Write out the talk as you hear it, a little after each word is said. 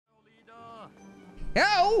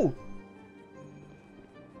Hello!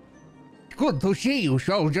 Good to see you,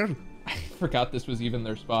 soldier. I forgot this was even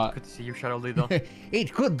their spot. Good to see you, Shadow Leader.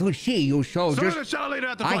 It's good to see you, soldiers. The Shadow Leader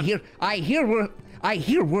at the front. I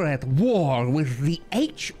hear we're at war with the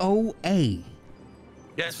HOA.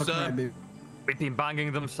 Yes, sir. We've been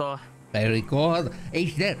banging them, sir. Very good.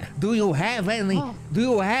 Do you have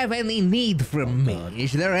any need from me?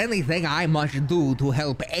 Is there anything I must do to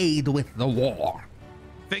help aid with the war?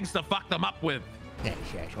 Things to fuck them up with. Yes,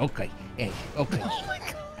 okay. Yes, okay. Oh my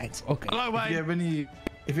God. Okay. Hello, Wayne.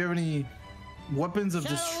 If you have any weapons of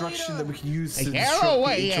destruction that we can use to Get disrupt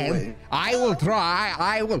away, the HOA. I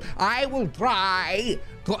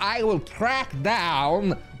will track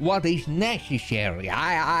down what is necessary. I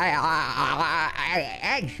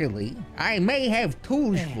may have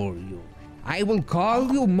tools for you. I will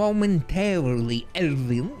call you momentarily,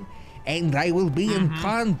 Elvin, and I will be in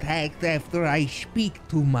contact after I speak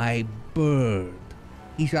to my bird.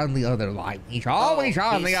 He's on the other line. He's always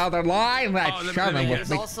on the other line. That son of a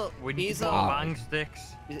bitch. We need to bang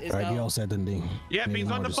sticks. Right, all said and done. Yep,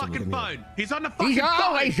 he's on the fucking phone. He's on the fucking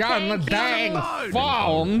phone. He's always on the dang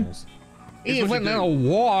phone. Even in a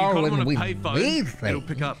war when we need things. It'll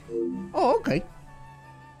pick up. Oh, okay.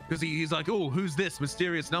 Because he's like, oh, who's this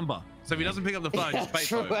mysterious number? So if he doesn't pick up the phone, it's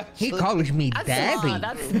Spaceboy. He calls me Daddy.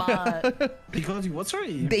 That's smart. He calls you, what's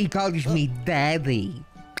right? He calls me Daddy.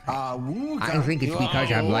 I think it's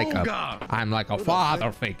because I'm like a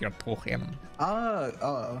father figure to him.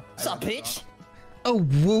 What's up, bitch? A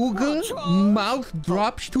wooga, mouth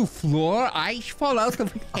drops to floor, eyes fall out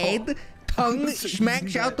of head, tongue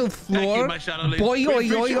smacks out of floor, boy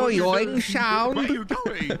oi oi oi oi sound. Where are you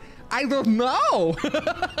going? I don't know.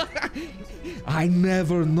 I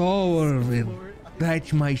never know, Irvin.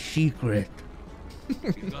 That's my secret.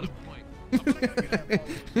 He's got a point.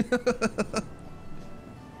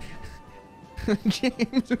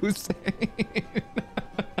 James Hussein.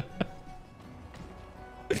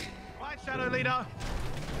 Right, Shadow Leader.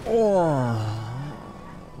 Oh.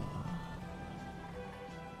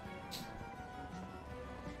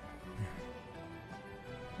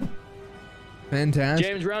 Fantastic.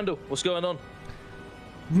 James Randal, what's going on?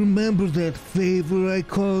 Remember that favor I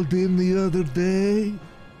called in the other day?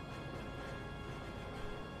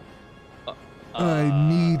 I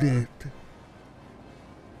need it.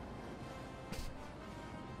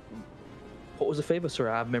 What was the favor, sir?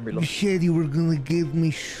 I have memory You loss. said you were gonna give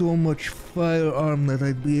me so much firearm that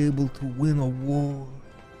I'd be able to win a war.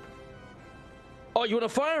 Oh, you want a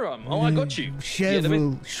firearm? Oh, I got you.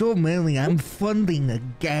 Several, so many. I'm funding a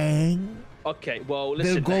gang. Okay, well,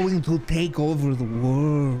 listen. They're going to take over the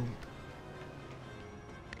world.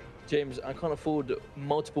 James, I can't afford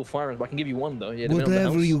multiple firearms, but I can give you one, though. Yeah,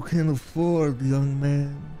 Whatever you can afford, young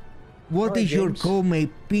man. What is your come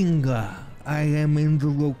pinga? I am in the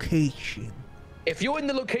location. If you're in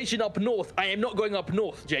the location up north, I am not going up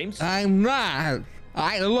north, James. I'm not.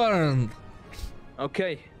 I learned.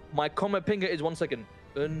 Okay, my comma pinga is 1 second.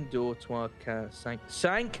 1, 2, 3, 4, 5, 5.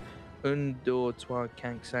 1, 2, 3, 4,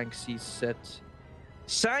 5, 6, 7.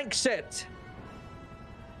 5, 7.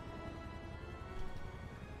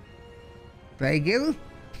 Thank you.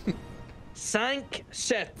 5,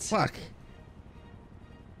 7. Fuck.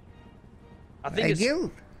 I think Thank it's...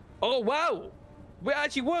 you. Oh, wow. It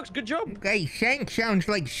actually works. Good job. Okay, cinq sounds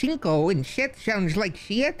like cinco and set sounds like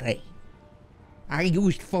siete. I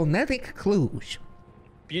used phonetic clues.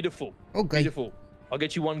 Beautiful. Okay. Beautiful. I'll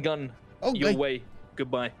get you one gun your way.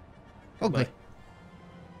 Goodbye. Okay.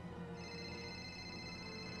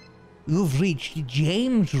 You've reached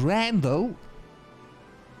James Randal.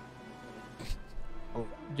 Oh,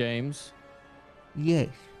 James? Yes.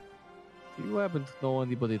 Do you happen to know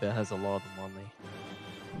anybody that has a lot of money?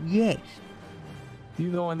 Yes. Do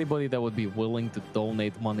you know anybody that would be willing to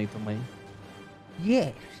donate money to me?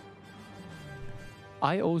 Yes.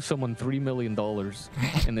 I owe someone $3 million,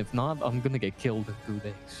 and if not, I'm gonna get killed in 2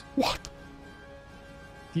 days. What?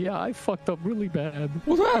 Yeah, I fucked up really bad.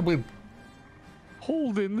 What happened?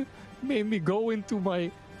 Holden made me go into my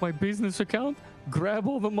business account, grab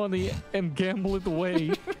all the money, and gamble it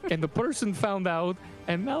away. And the person found out,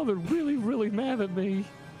 and now they're really, really mad at me.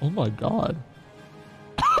 Oh my god.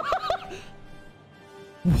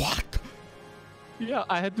 What? Yeah,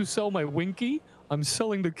 I had to sell my Winky. I'm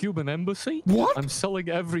selling the Cuban embassy. What? I'm selling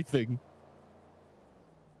everything.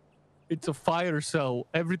 It's a fire sale.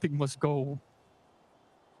 Everything must go.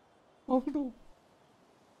 Oh no.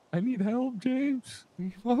 I need help, James.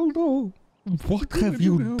 Oh no. What have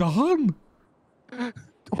you done?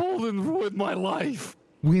 Holden ruined my life.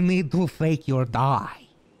 We need to fake your die.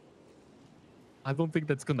 I don't think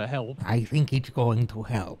that's gonna help. I think it's going to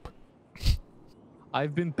help.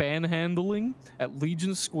 I've been panhandling at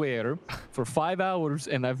Legion Square for 5 hours,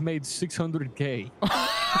 and I've made 600K.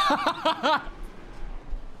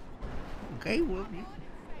 Okay, well,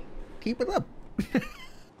 keep it up.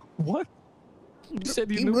 What? You said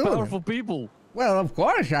you Keep knew doing it. powerful people. Well, of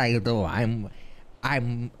course I do. I know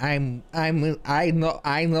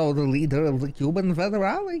the leader of the Cuban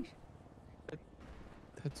Federales.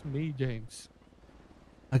 That's me, James.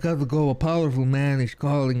 I gotta go. A powerful man is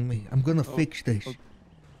calling me. I'm gonna fix this.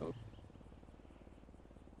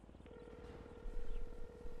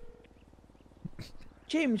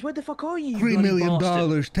 James, where the fuck are you? $3 bloody million.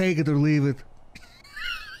 bastard? Take it or leave it.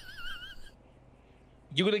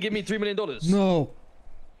 You're gonna give me $3 million? No.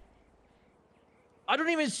 I don't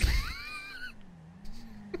even.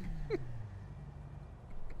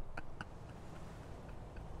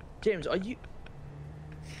 James, are you?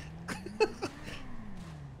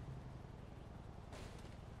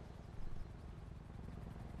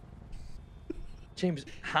 James,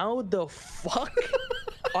 how the fuck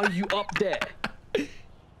are you up there?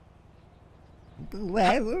 The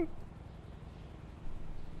ladder.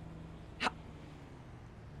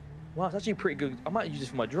 Wow, it's actually pretty good. I might use this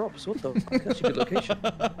for my drops. What the fuck? That's a good location.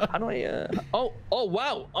 How do I? Oh,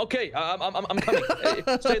 wow. Okay, I'm coming.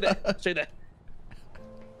 Stay there. Stay there.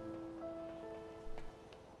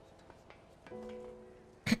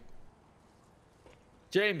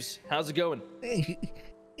 James, how's it going?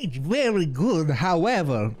 It's very good.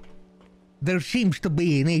 However, there seems to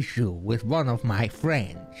be an issue with one of my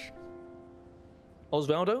friends.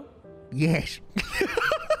 Osvaldo? Yes.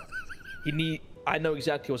 I know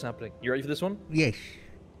exactly what's happening. You ready for this one? Yes.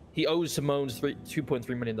 He owes Simone's $2.3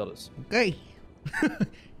 million. Okay.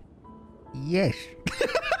 Yes.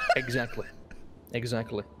 Exactly.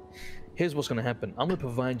 Exactly. Here's what's gonna happen. I'm gonna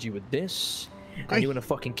provide you with this, Okay. and you're gonna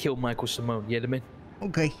fucking kill Michael Simone. You hear me?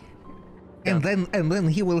 Okay. And then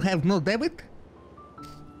he will have no debit?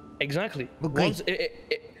 Exactly. Okay. Once,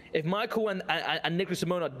 if Michael and Nicholas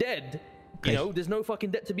Simone are dead, Okay. you know, there's no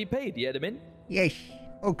fucking debt to be paid. You hear me? Yes.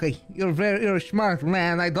 Okay. You're a smart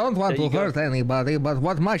man. I don't want There to you go. hurt anybody, but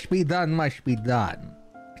what must be done must be done.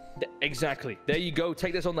 Exactly. There you go.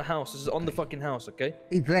 Take this on the house. This is on the fucking house, okay?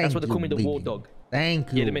 Thank That's what they call you, me, the war Biggie. dog.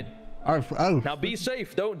 Thank You you. hear me? I'll Now be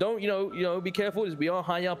safe. Don't you know? Be careful. We are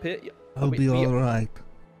high up here. I'll be all right.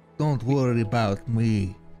 Don't worry about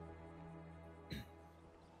me.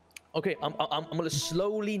 Okay, I'm gonna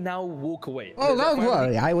slowly now walk away. Oh, Is that don't fine with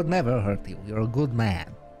worry. you? I would never hurt you. You're a good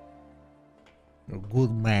man. You're a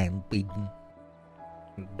good man, Biggie.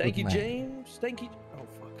 You're a Thank good you, man. James. Thank you. Oh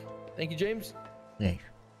fuck. Thank you, James. Yes.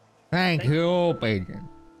 Thank you, Pigeon.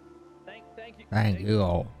 Thank you. Thank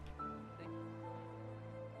you.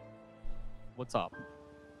 What's up?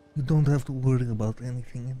 You don't have to worry about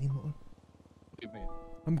anything anymore. What do you mean?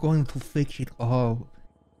 I'm going to fix it all.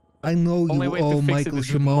 I know Only you way to owe fix it Michael is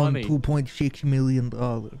with Simone money. $2.6 million.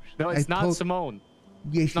 No, it's not Simone.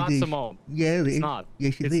 Yes, It's not it is. Simone. Yeah, it It's is. not.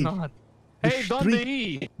 Yes, it It's is. not. The Hey, street-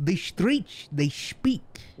 Dundee! The streets, they speak.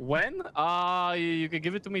 When? You can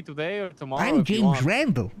give it to me today or tomorrow. I'm if you James want.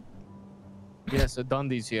 Randall. Yes,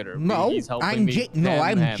 Dundee's here. No, He's helping I'm me I'm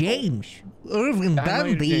panhandle. James. Irvin I know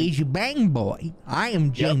you're Dundee James. is Bang Boy. I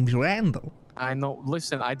am James Randall. I know.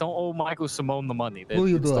 Listen, I don't owe Michael Simone the money. Who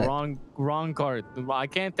you It's do the it? wrong card. I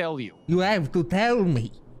can't tell you. You have to tell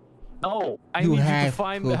me. No, I You need you to have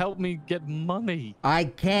to. help me get money. I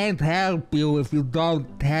can't help you if you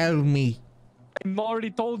don't tell me. I already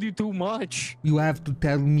told you too much. You have to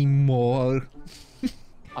tell me more.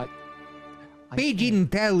 I Pigeon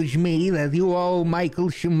tells me that you owe Michael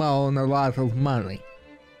Simone a lot of money.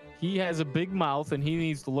 He has a big mouth and he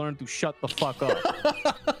needs to learn to shut the fuck up.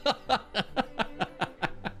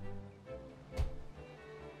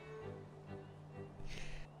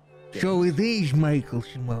 So it is Michael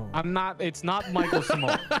Simone. I'm not. It's not Michael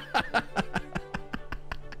Simone.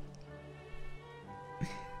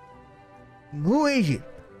 Who is it?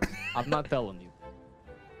 I'm not telling you.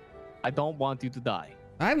 I don't want you to die.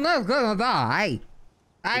 I'm not gonna die.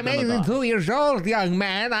 I'm You're gonna 82 years old, young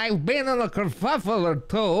man. I've been in a kerfuffle or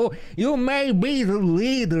two. You may be the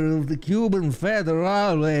leader of the Cuban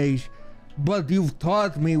Federales, but you've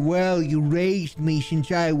taught me well. You raised me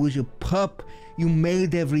since I was a pup. You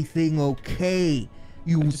made everything okay.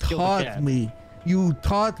 You just killed a taught cat. me. You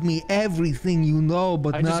taught me everything you know,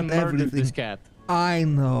 but I not just murdered everything. this cat. I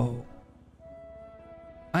know.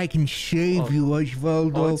 I can save Oh. you, Oh,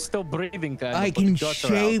 Osvaldo. it's still breathing, kind I of, but the can guts are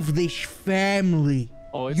out. save this family.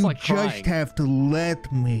 Oh, it's You like just crying. have to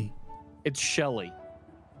let me. It's Shelly.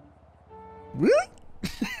 Really?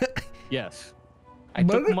 Yes. I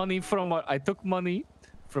Burger? took money from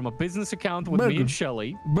a business account with me Burger. and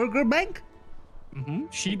Shelly. Burger Bank?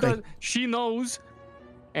 She Okay. does. She knows,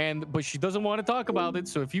 but she doesn't want to talk about it.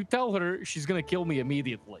 So if you tell her, she's gonna kill me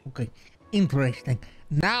immediately. Okay, interesting.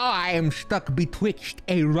 Now I am stuck betwixt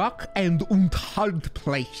a rock and hard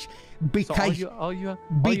place So because all you have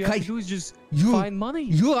to because do is just you find money.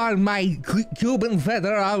 you are my Cuban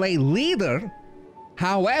federal leader.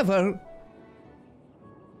 However,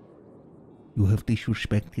 you have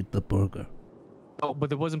disrespected the burger. Oh,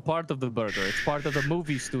 but it wasn't part of the burger. It's part of the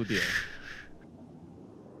movie studio.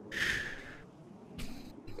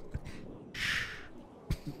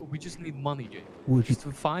 We just need money, Jake. Was Just it,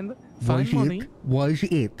 to find was money. was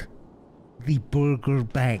it the burger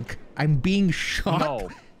bank? I'm being shot. No.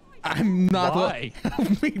 I'm not. Why?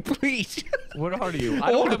 Help me, please. Where are you?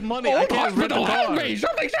 I don't have money. I can't rent a help car. me!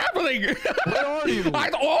 Something's happening! Where are you?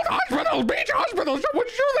 I'm old hospital, beach hospital.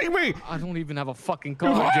 Someone's shooting me. I don't even have a fucking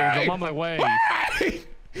car, James. I'm on my way. Why?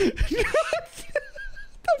 The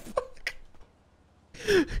fuck?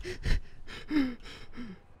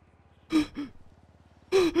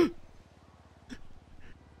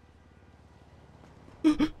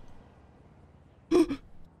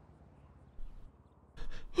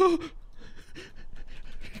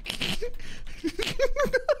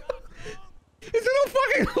 Is it a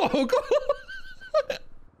fucking logo? What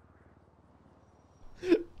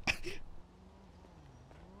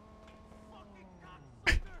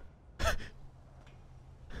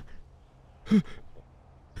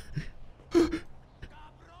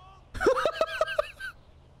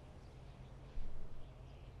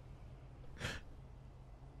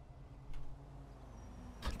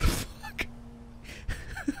the fuck?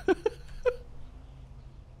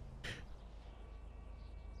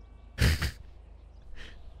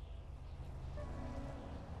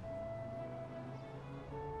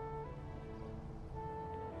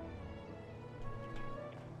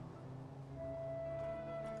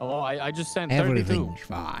 Hello, I just sent 32. Everything's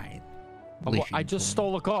fine. I just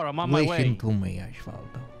stole a car. I'm on my way. Listen to me,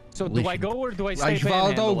 Asfaldo. So do I Listen go or do I stay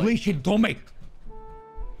Asfaldo, panhandling? listen to me.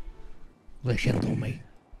 Listen to me.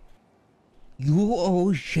 You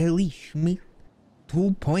owe Shelly Smith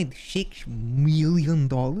 $2.6 million?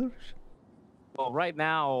 Well, right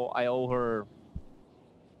now I owe her.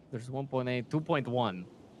 There's 1.8, 2.1.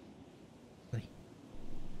 Wait.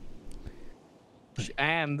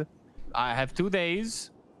 And I have 2 days.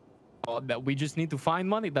 That we just need to find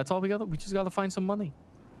money. That's all we got. We just got to find some money.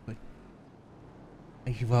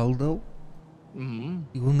 Asfaldo, Mm-hmm.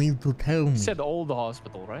 you need to tell me. You said old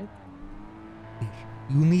hospital, right?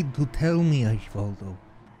 You need to tell me, Asfaldo.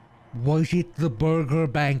 Was it the Burger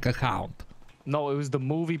Bank account? No, it was the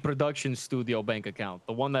movie production studio bank account,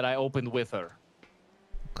 the one that I opened with her.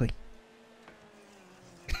 Okay.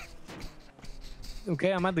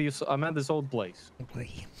 Okay, I'm at this old place. Okay.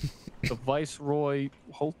 The Viceroy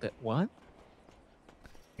Hotel. What?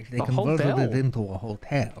 If they The converted it hotel? into a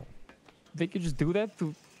hotel. They could just do that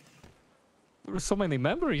to. There's so many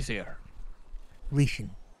memories here. Listen,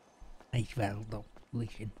 Asfaldo,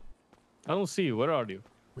 listen. I don't see you. Where are you?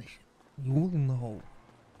 Listen, you will know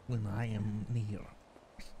when I am near.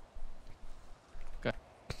 Okay.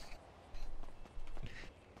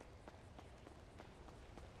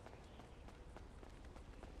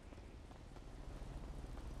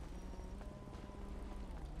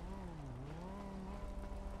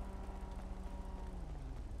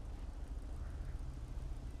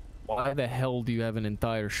 Why the hell do you have an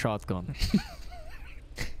entire shotgun?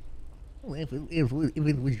 Well, if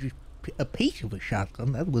it was just a piece of a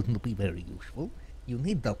shotgun, that wouldn't be very useful. You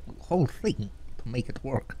need the whole thing to make it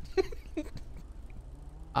work.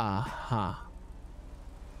 Aha.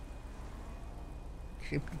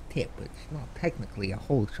 Except the tip, it's not technically a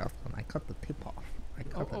whole shotgun. I cut the tip off. I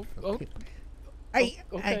cut it from the tip.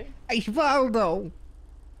 Okay. Asfaldo,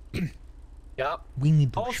 Yeah. we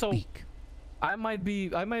need to Also- speak. I might be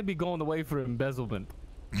going away for embezzlement.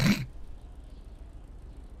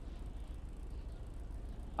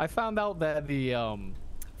 I found out that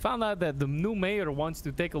the new mayor wants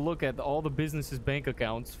to take a look at all the businesses' bank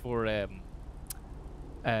accounts for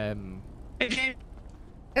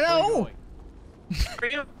Hello? where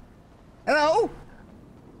Hello?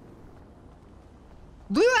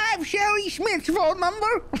 Do you have Shelly Smith's phone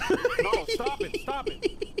number? No, stop it! Stop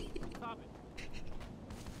it! Stop it!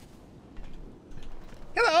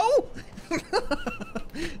 Hello?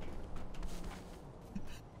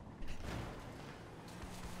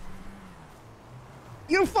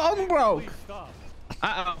 Your phone broke. Please stop.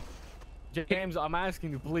 Uh-oh. James, I'm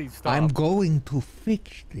asking you, please stop. I'm going to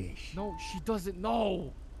fix this. No, she doesn't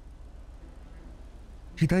know.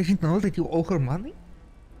 She doesn't know that you owe her money?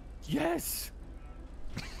 Yes.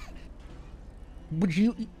 But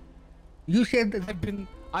you... You said that.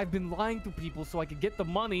 I've been lying to people so I could get the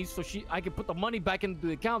money, so I could put the money back into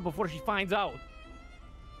the account before she finds out.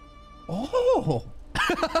 Oh.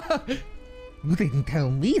 You didn't tell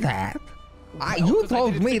me that. You 'cause I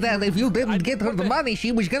told didn't me think that you if you would- didn't get her what the money,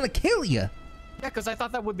 she was gonna kill you. Yeah, because I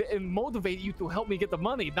thought that would motivate you to help me get the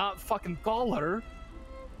money, not fucking call her.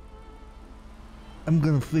 I'm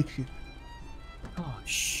gonna fix it. Oh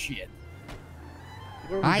shit.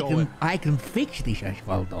 Where are we going? I can fix this,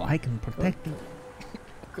 Osvaldo. I can protect it.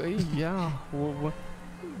 Okay, yeah. Well,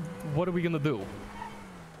 what are we gonna do?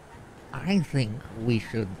 I think we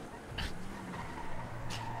should.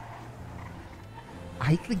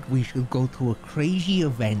 I think we should go to a crazy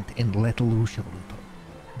event and let loose a little.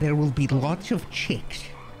 There will be lots of chicks.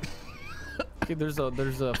 Okay, there's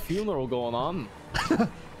a funeral going on.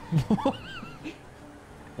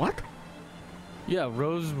 What? Yeah,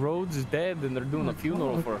 Rose Rhodes is dead, and they're doing a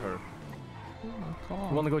funeral for her.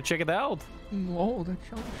 You wanna go check it out? No, that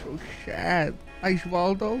sounds so sad.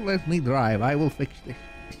 Osvaldo, let me drive. I will fix this.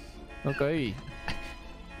 Okay.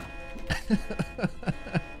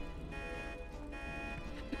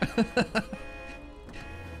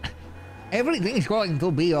 Everything's going to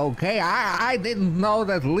be okay. I didn't know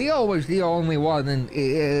that Leo was the only one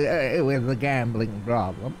with the gambling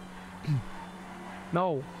problem.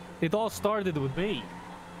 No, it all started with me.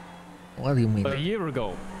 What do you mean? A year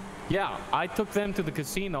ago. Yeah, I took them to the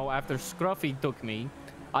casino after Scruffy took me.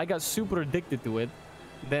 I got super addicted to it.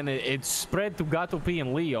 Then it spread to Gato P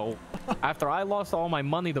and Leo. After I lost all my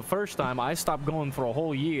money the first time, I stopped going for a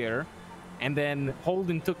whole year. And then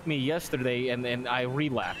Holden took me yesterday, and then I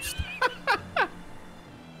relapsed.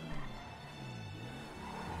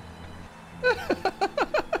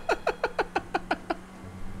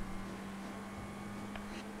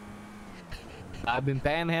 I've been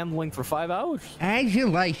panhandling for 5 hours. As a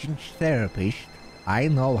licensed therapist, I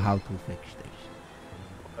know how to fix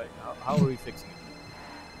this. Okay, how are we fixing it?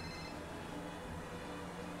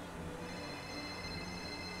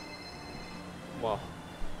 Wow,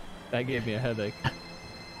 that gave me a headache.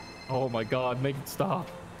 Oh my god, make it stop.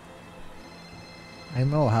 I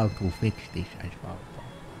know how to fix this, Osvaldo.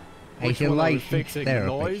 Which As a one are we licensed fixing? The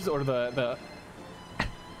therapist. noise or the...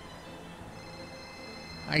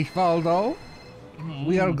 Osvaldo,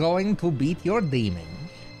 we are going to beat your demons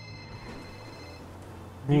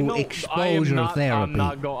through You know, exposure therapy.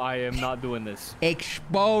 I am not doing this.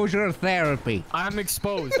 Exposure therapy. I'm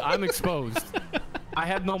exposed. I'm exposed. I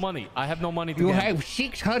have no money. I have no money to You gamble. have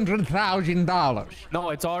 $600,000. No,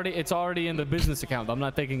 it's already in the business account. I'm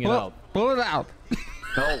not taking it out. Pull it out.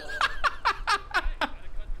 No.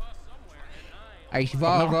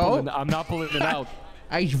 Osvaldo. I'm not pulling it out.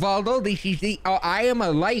 Osvaldo, this is the. I am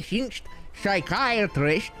a licensed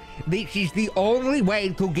psychiatrist. This is the only way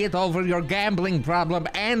to get over your gambling problem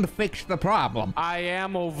and fix the problem. I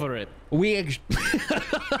am over it. You're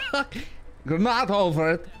not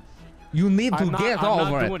over it. You need to get I'm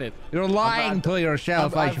over not it. doing it. You're lying to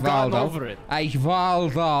yourself, I've gotten Osvaldo. over it.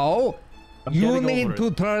 Osvaldo, you getting need over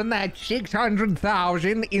to turn that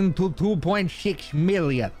 600,000 into 2.6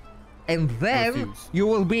 million. And then Refuse. you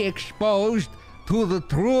will be exposed to the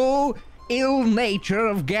true ill nature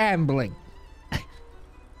of gambling.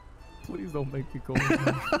 Please don't make me go.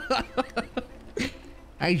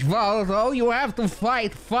 Osvaldo, you have to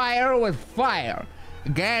fight fire with fire.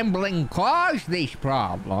 Gambling caused this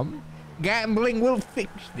problem. Gambling will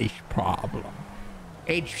fix this problem.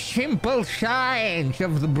 It's simple science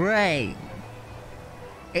of the brain.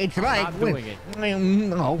 It's like not doing it.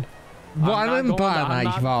 No. One not and going- done, I'm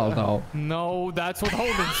not- Osvaldo. No, that's what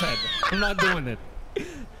Holden said. I'm not doing it.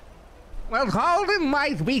 Well, Holden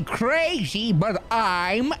might be crazy, but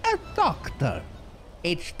I'm a doctor.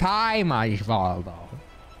 It's time, Osvaldo.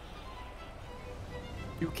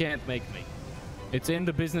 You can't make me. It's in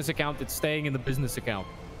the business account. It's staying in the business account.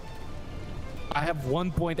 I have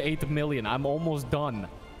 1.8 million. I'm almost done.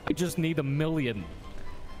 I just need $1 million.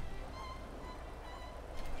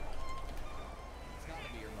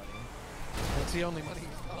 That's the only money.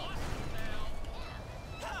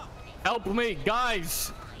 Help me,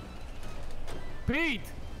 guys! Pete!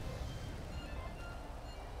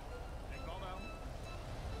 No.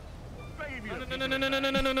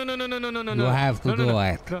 You have to do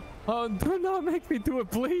it. Do not make me do it,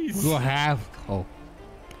 please. You have to.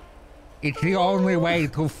 It's the only way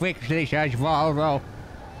to fix this, Osvaldo.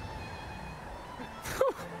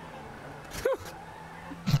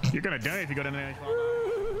 You're gonna die if you go down there.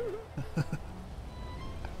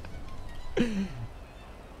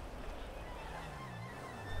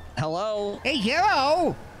 Hello? Hey,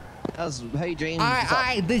 hello! Hey, James.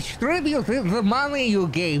 I distributed the money you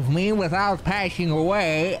gave me without passing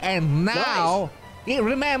away, and now,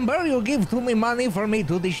 remember, you give to me money for me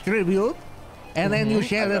to distribute, and then you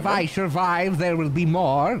said if I survive, there will be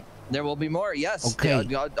more. There will be more, yes. Okay.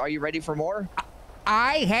 Are you ready for more?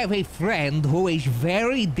 I have a friend who is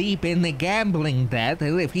very deep in the gambling debt,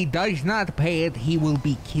 and if he does not pay it, he will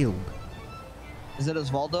be killed. Is it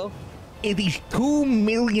Osvaldo? It is $2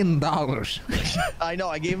 million. I know,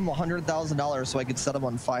 I gave him $100,000 so I could set him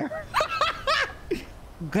on fire.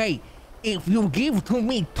 Okay, if you give to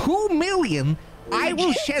me $2 million, I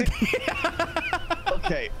will set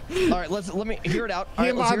Okay. All right, let me hear it out. All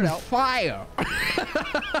right, him let's hear on it out. fire.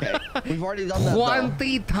 Okay. We've already done that.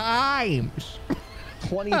 20 times.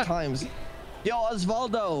 20 times. Yo,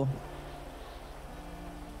 Osvaldo.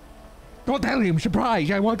 Don't tell him,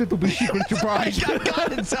 surprise. I want it to be secret surprise. I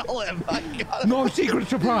gotta tell him. No, secret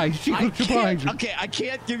surprise, secret surprise. Okay, I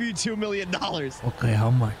can't give you $2 million. Okay,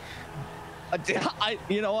 how much?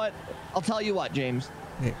 You know what? I'll tell you what, James.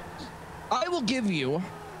 Yeah. I will give you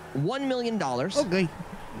 $1 million. Okay,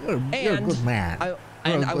 you're a good man.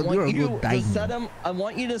 I want you to diamond. set him. I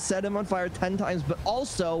want you to set him on fire 10 times, but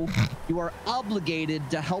also you are obligated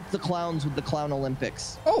to help the clowns with the Clown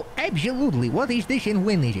Olympics. Oh, absolutely. What is this and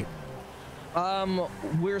when is it?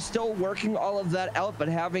 We're still working all of that out, but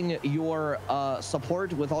having your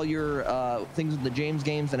support with all your things with the James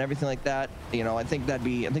games and everything like that, you know, I think that'd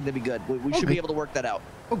be good. We should be able to work that out.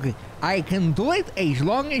 Okay, I can do it as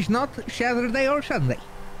long as not Saturday or Sunday.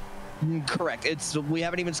 Correct. We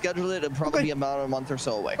haven't even scheduled it. It'll probably be about a month or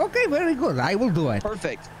so away. Okay, very good. I will do it.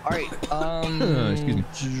 Perfect. All right. Excuse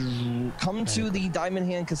me. Come to the Diamond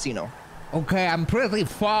Hand Casino. Okay, I'm pretty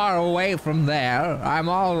far away from there. I'm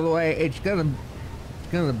all the way. It's gonna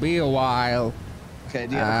be a while. Okay,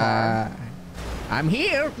 do you have a car? I'm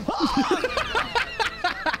here.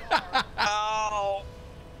 Oh,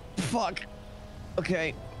 fuck.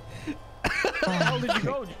 Okay. How did you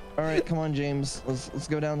go? All right, come on, James. Let's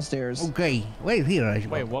go downstairs. Okay, wait here.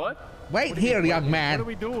 Wait, what? Wait here, young man. What are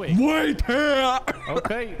we doing? Wait here.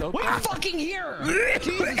 Okay. Wait fucking here!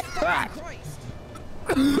 Jesus fucking Christ!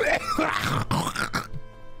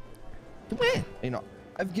 You know,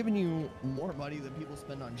 I've given you more money than people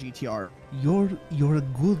spend on GTR. You're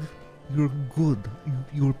good.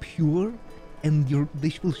 You're pure, and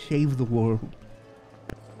this will save the world.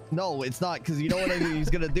 No, it's not, because you know what he's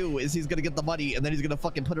gonna do is he's gonna get the money and then he's gonna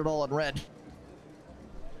fucking put it all on red.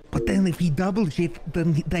 But then if he doubles it,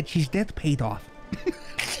 then that's his debt paid off.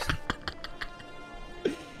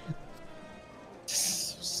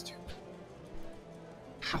 So stupid.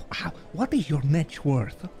 How? What is your net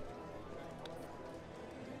worth?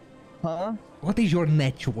 Huh? What is your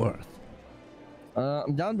net worth?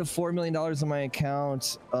 I'm down to $4 million in my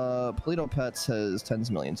account. Polito Pets has tens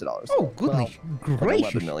of millions of dollars. Oh goodness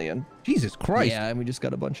gracious! 11 million. Jesus Christ! Yeah, and we just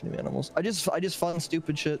got a bunch of new animals. I just fund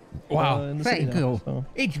stupid shit. Wow! Thank you. So.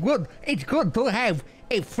 It's good to have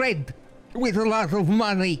a friend with a lot of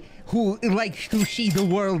money who likes to see the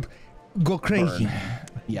world go crazy. Burn.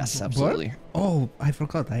 Yes, absolutely. What? Oh, I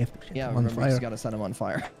forgot. I have to set him on fire. You just gotta set him on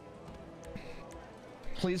fire.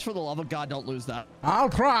 Please, for the love of God, don't lose that. I'll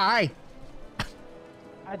try.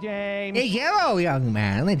 Hi, James. Hey, hello, young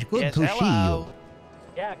man. It's good to see you.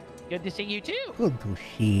 Yeah, good to see you too. Good to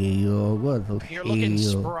see you. Good to see you. You're looking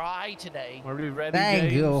spry today. Are we ready? Thank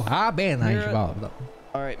James? you. Hop in, Osvaldo.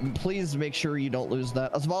 All right, please make sure you don't lose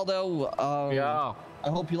that. Osvaldo, yeah. I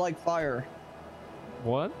hope you like fire.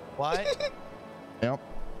 What? What? Yep.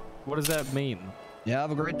 What does that mean? Yeah,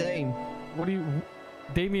 have a great day. What do you...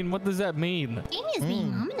 Damien, what does that mean? Damien's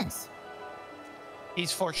being ominous.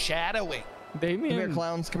 He's foreshadowing. Damien. Come here,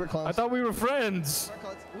 clowns. Come here, clowns. I thought we were friends.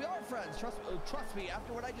 We are friends. Trust me.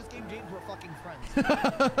 After what I just gave James, we're fucking friends.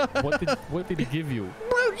 What did he give you?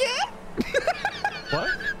 Well, yeah. What?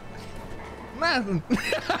 Nothing.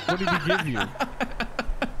 What did he give you?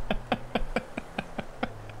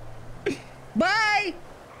 Bye.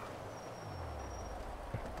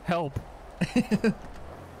 Help.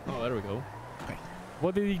 Oh, there we go.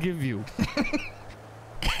 What did he give you?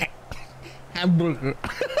 Hamburger.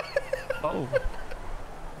 Oh.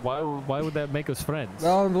 Why would that make us friends?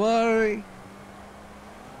 Don't worry.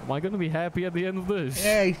 Am I gonna be happy at the end of this?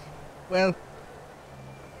 Yes. Well.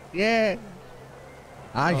 Yeah.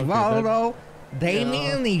 Osvaldo,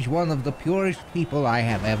 Damien is one of the purest people I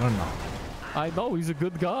have ever known. I know, he's a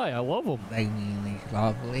good guy. I love him. Damien is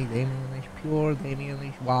lovely. Damien is pure. Damien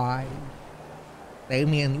is wise.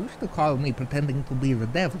 Damien used to call me pretending to be the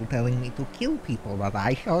devil, telling me to kill people, but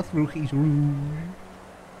I saw through his ruse.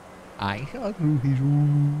 I saw through his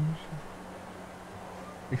ruse.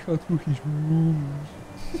 I shot through his rooms.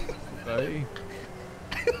 Okay.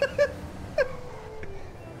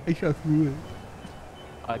 I shot through it.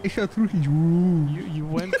 I I shot through his rooms. You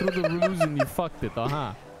went through the ruse and you fucked it,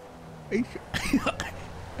 uh-huh. I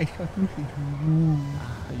shot through his rooms.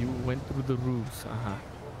 You went through the ruse, uh-huh.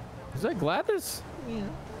 Is that Gladys? Yeah.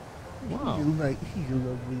 Wow. She's a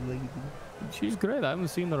lovely lady. She's great. I haven't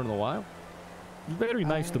seen her in a while. She's very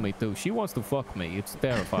nice to me too. She wants to fuck me. It's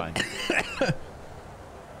terrifying.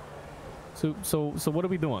 So what are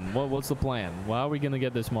we doing? What's the plan? How are we gonna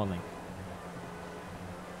get this money?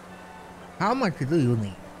 How much do you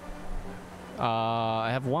need? I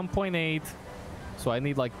have 1.8, so I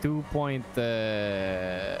need like 2.3,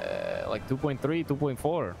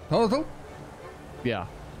 2.4. Total? Yeah.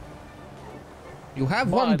 You have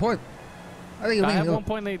But 1 point. What do you I mean? have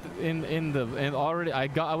 1.8 in already.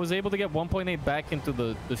 I was able to get 1.8 back into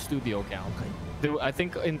the studio account. I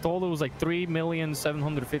think in total it was like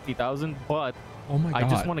 3,750,000, but Oh my God. I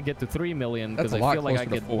just want to get to 3 million because That's a I lot feel like I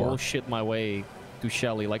closer to get 4. bullshit my way to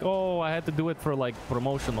Shelly. Like, oh, I had to do it for like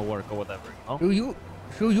promotional work or whatever. You know?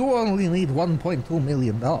 So you only need $1.2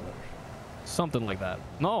 million. Something like that.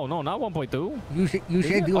 No, not 1.2. You said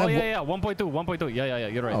you oh, have. yeah, 1.2. Yeah.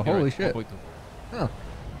 You're right. Oh, you're holy right. shit. 1.2. Huh.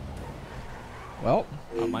 Well.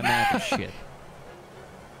 My math is shit.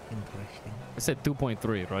 Interesting. I said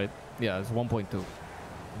 2.3, right? Yeah, it's 1.2.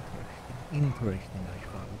 Interesting, I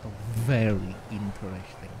found. Very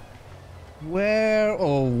interesting. Where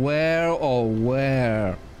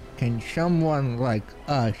can someone like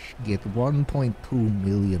us get $1.2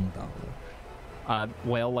 million?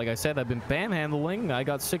 Well, like I said, I've been panhandling. I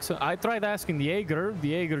got 6. I tried asking the Jaeger. The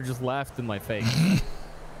Jaeger just laughed in my face.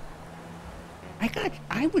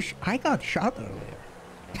 I got shot earlier.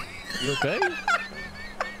 You okay?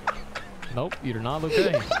 Nope, you're not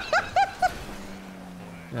okay.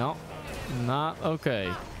 No, not okay.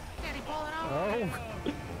 Oh.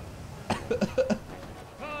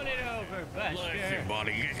 Listen,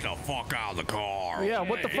 buddy, get the fuck out of the car. Yeah,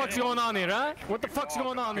 what the fuck's going on here, huh? What the fuck's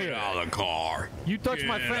going on here? Get out of the car. You touch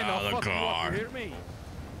my Get friend, out I'll of fuck the you up. car. You hear me?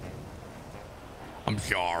 I'm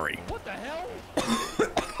sorry. What the hell?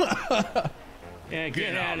 Yeah,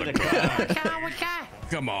 get out of the car. What's that?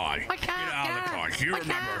 Come on. What's Get that? out of the car. Do you What's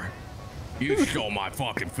that? remember? You stole my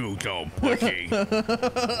fucking food, though, pussy. Come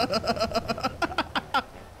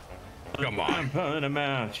on. I'm pulling him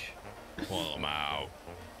out. Pull him out.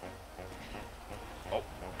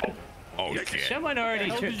 Oh, shit. Someone already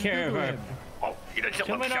took care of our. Oh,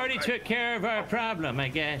 Someone already took care of our problem, I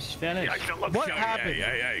guess, fellas. What happened?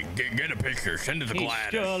 Hey, get a picture. Send it to He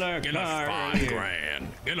Gladys. stole our Get car us earlier. $5,000.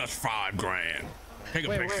 Get us $5,000. Take a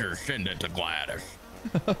picture. Send it to Gladys.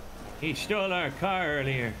 He stole our car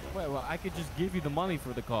earlier. Well, I could just give you the money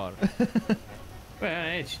for the car.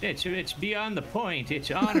 Well, it's beyond the point. It's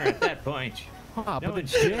honor at that point. Ah, No but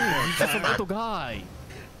one's it's stealing James. our He's just a car. little guy.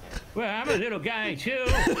 Well, I'm a little guy too.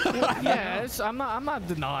 Yes, I'm not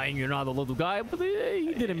denying you're not a little guy, but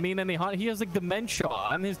he didn't mean any harm. He has like dementia.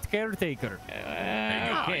 I'm his caretaker.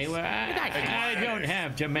 Okay, well, I don't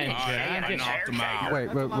have dementia. I'm I just knocked him out. Wait.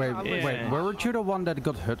 Yeah. Weren't you the one that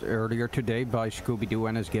got hit earlier today by Scooby-Doo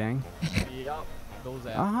and his gang? Yup, those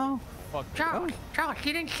assholes. Uh-huh. Fuck. Charles,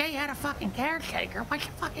 you didn't say you had a fucking caretaker. What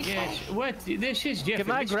you fucking Yes. say? What? This is different.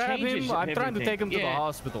 Can I This grab changes him? I'm trying to everything. take him to the Yeah.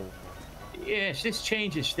 hospital. Yes, this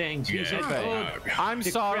changes things. He's Yeah. I'm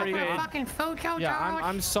sorry. A fucking photo, Yeah, Charles?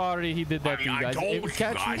 I'm sorry he did that to you I guys. told you If,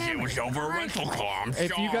 catch guys me, it was over a rental car. I'm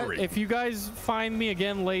if you guys find me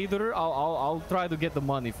again later, I'll try to get the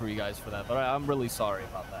money for you guys for that. But I'm really sorry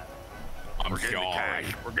about that. I'm sorry.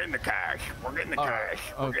 We're getting the cash. We're getting the cash.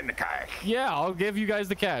 We're getting the cash. Yeah, I'll give you guys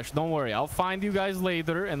the cash. Don't worry. I'll find you guys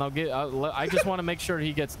later, and I just want to make sure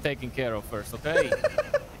he gets taken care of first, okay?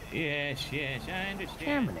 Yes, I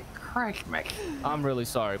understand. Damn it, Christ, Mick. I'm really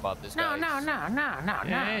sorry about this guy.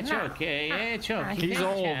 Yeah, it's okay. It's okay. He's Things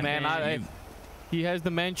old, man. happen. He has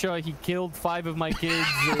dementia. He killed 5 of my kids.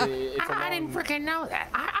 I didn't freaking know that.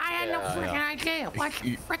 I had no freaking idea. What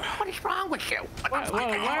is wrong with you? Well,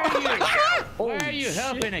 why are you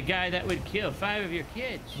helping a guy that would kill 5 of your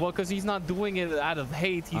kids? Well, because he's not doing it out of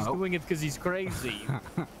hate. He's doing it because he's crazy.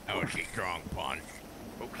 That was a strong punch.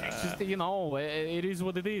 It's just, you know, it is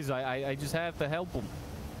what it is. I just have to help him.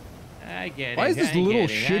 I get it. Why is this little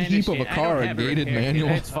shit heap of a car a gated manual?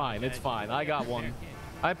 It's fine. It's fine. I got one.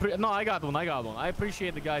 I got one. I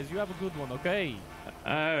appreciate the guys. You have a good one, okay?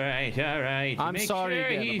 All right. I'm Make sorry sure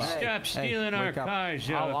again he about it. stops stealing our cars.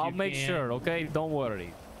 though, if I'll you make can. sure, okay? Don't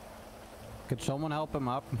worry. Could someone help him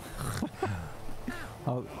up?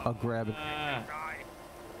 I'll grab it.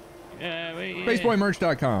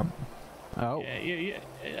 SpaceboyMerch.com. Oh. Yeah.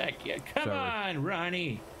 Come on,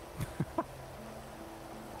 Ronnie.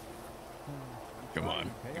 Come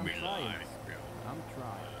on, give me a line. I'm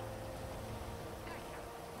trying.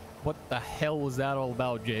 What the hell was that all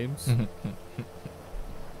about, James?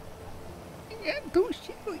 Yeah, too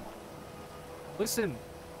silly. Listen,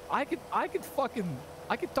 I could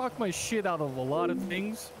talk my shit out of a lot of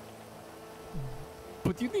things,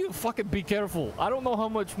 but you need to fucking be careful. I don't know how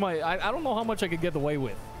much I don't know how much I could get away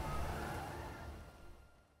with.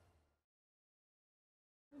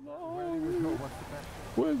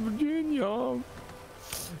 West Virginia.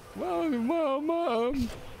 Mom,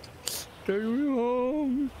 take me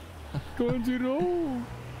home. Country road.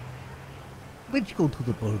 Let's go to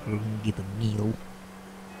the burger and get a meal.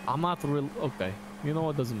 I'm not real. Okay, you know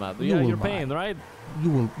what? Doesn't matter. You Yeah, will you're buy. paying, right? You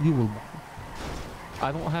will buy.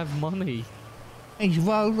 I don't have money.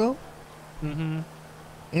 Osvaldo?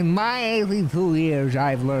 In my 82 years,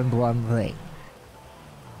 I've learned one thing.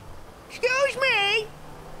 Excuse me!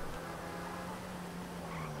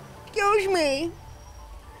 Excuse me!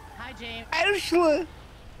 Hi, James. Ursula,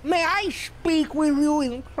 may I speak with you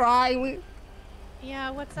in private?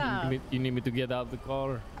 Yeah, what's up? You need me to get out of the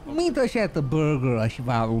car? Meet us at the burger,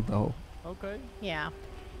 Osvaldo. Okay. Yeah.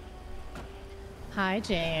 Hi,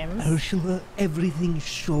 James. Ursula, everything's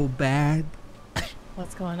so bad.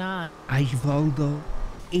 What's going on? Osvaldo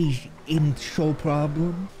is in so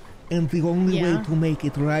problem, and the only way to make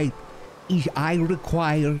it right is I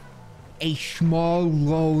require a small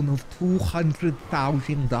loan of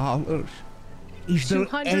 $200,000. Is there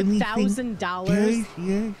anything? $200,000?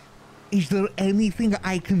 Yes. Is there anything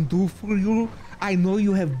I can do for you? I know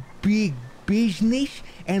you have big business,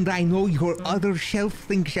 and I know your other self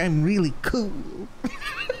thinks I'm really cool.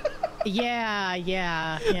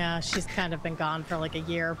 Yeah. She's kind of been gone for like a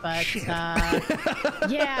year, but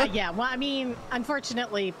yeah. Well, I mean,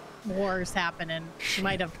 unfortunately, wars happen, and she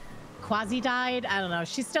might have quasi died. I don't know.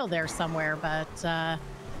 She's still there somewhere, but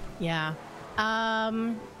yeah.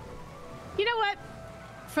 You know what?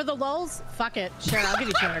 For the lulz, fuck it. Sure, I'll give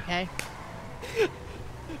you 200K.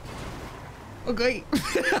 Okay.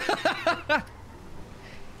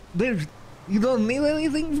 You don't need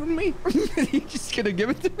anything from me? You're just gonna give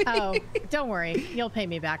it to me? Oh, don't worry. You'll pay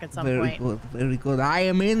me back at some Very point. good, very good. I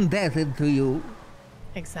am indebted to you.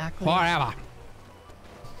 Exactly. Forever.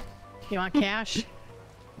 You want cash?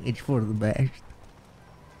 It's for the best.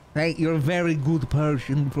 You're a very good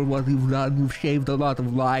person for what you've done. You've saved a lot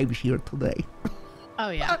of lives here today. Oh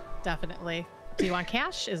yeah, definitely. Do you want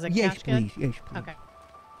cash? Is it Yes, cash good? please. Yes, please. Okay.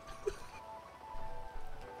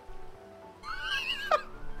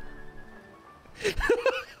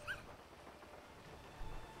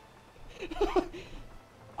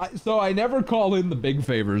 So I never call in the big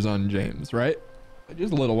favors on James, right?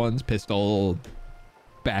 Just little ones, pistol,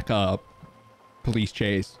 back up, police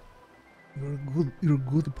chase. You're a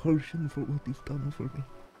good person for what you've done for me.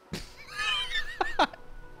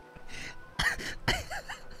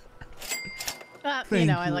 You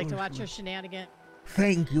know, I like to watch your shenanigans.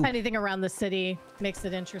 Thank you. Anything around the city makes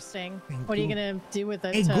it interesting. Thank what are you you. gonna do with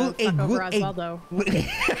it to fuck over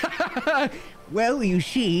Osvaldo? Well, you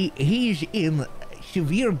see, he's in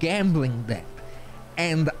severe gambling debt,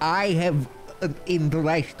 and I have, in the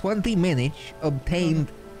last 20 minutes, obtained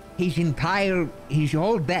his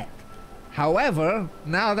whole debt. However,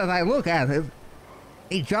 now that I look at it,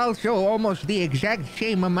 it's also almost the exact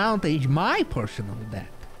same amount as my personal debt.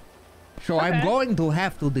 So I'm going to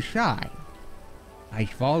have to decide,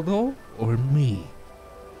 Osvaldo or me.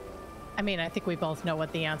 I mean, I think we both know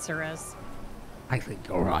what the answer is. I think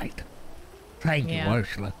you're right. Thank you,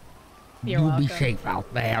 Ursula. You're you welcome. be safe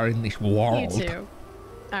out there in this world. You too.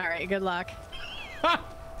 All right, good luck.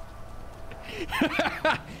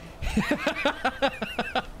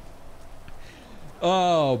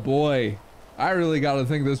 Oh boy, I really got to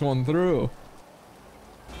think this one through.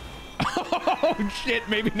 Oh shit,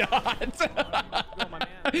 maybe not.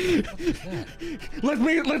 Let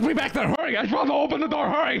me back there. Hurry! I just want to open the door.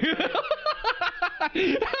 Hurry!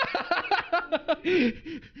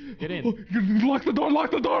 Get in. Lock the door.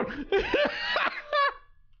 Lock the door.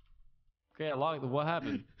 Okay, I locked it. What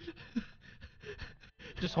happened?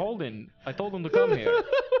 Just hold in. I told him to come here.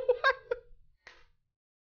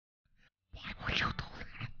 Why would you do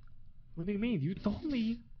that? What do you mean? You told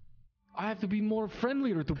me. I have to be more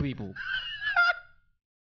friendlier to people.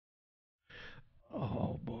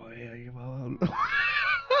 Oh boy,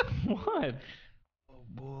 What? Oh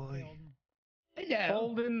boy. Hello.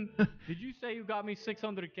 Holden, did you say you got me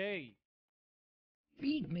 600K?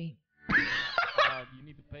 Feed me. You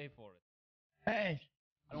need to pay for it. Yes.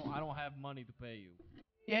 I don't have money to pay you.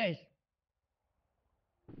 Yes.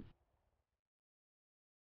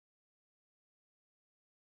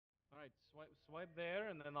 Swipe there,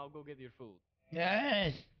 and then I'll go get your food.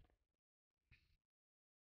 Yes.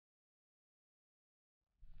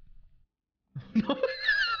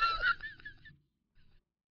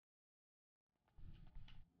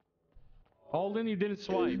 Holden, you didn't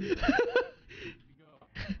swipe.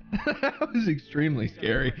 That was extremely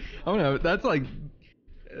scary. I don't know. That's like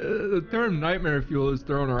the term nightmare fuel is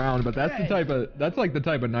thrown around, but that's like the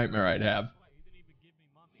type of nightmare I'd have.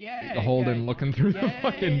 Yeah. The Holden looking through the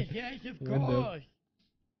fucking Yes, of window. course.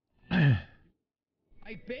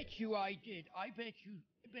 I bet you I did. I bet you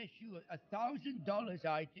 $1,000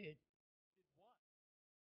 I did.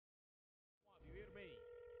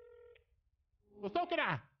 Well, so can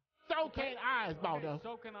I. So can I, Baldo.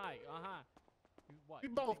 So can I. We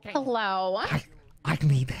both can. Hello. I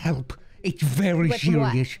need help. It's very With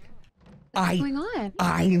serious. What's going on?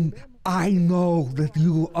 I know that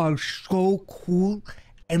you are so cool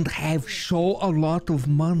and have so a lot of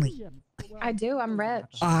money. I do. I'm rich.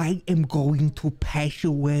 I am going to pass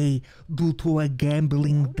away due to a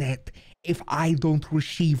gambling debt if I don't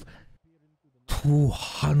receive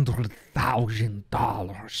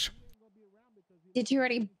 $200,000. Did you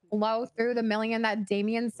already blow through the $1 million that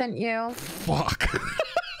Damien sent you? Fuck.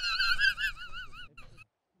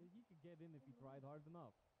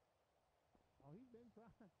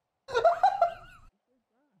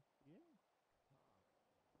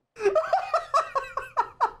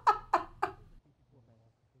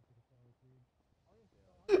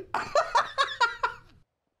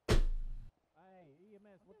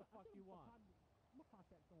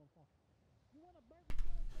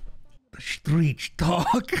 The streets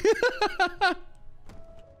talk.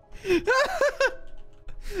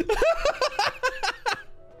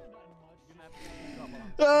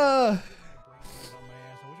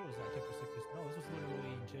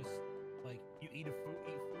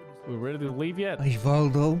 We ready to leave yet?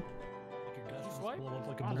 Osvaldo,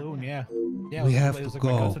 Like a balloon, yeah. we have to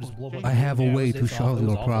go. I have a way to solve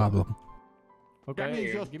your problem.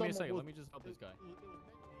 Okay, give me a second. Let me just help this guy.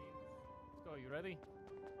 Let's go. You ready?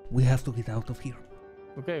 We have to get out of here.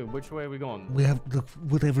 Okay, which way are we going? We have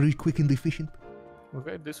whatever is quick and efficient.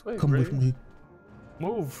 Okay, this way. Come with ready? me.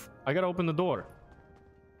 Move. I gotta open the door.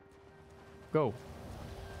 Go.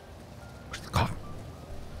 Where's the car?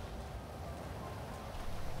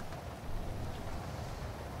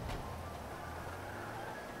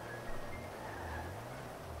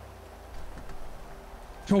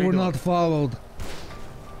 So we're not followed.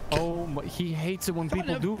 Oh, my, he hates it when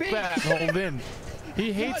people do that. Hold in.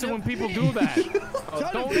 He hates it when people do that.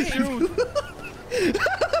 Don't shoot.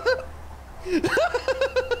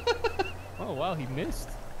 Oh wow, he missed.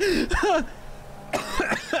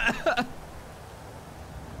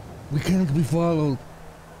 We can't be followed.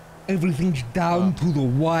 Everything's down to the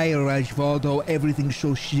wire, Osvaldo. Everything's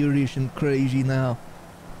so serious and crazy now.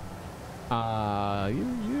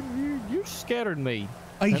 You scared me.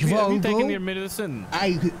 Osvaldo, have you taken your medicine?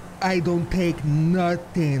 I don't take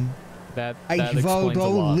nothing. That explains a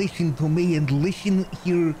Osvaldo, lot. listen to me and listen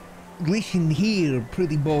here,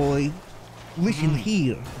 pretty boy. Listen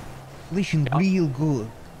here. Listen real good.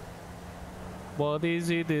 What is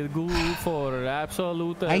it good for?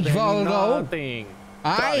 Absolutely Osvaldo, nothing.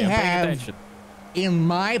 I Sorry, I'm paying have attention. in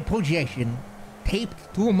my possession,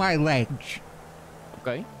 taped to my legs,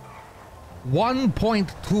 Okay.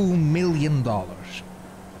 $1.2 million.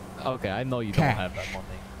 Okay, I know you Cash. don't have that money.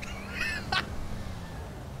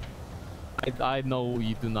 I know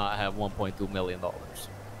you do not have $1.2 million.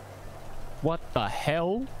 What the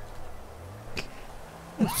hell?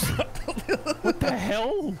 What the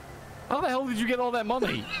hell? How the hell did you get all that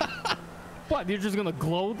money? What, you're just gonna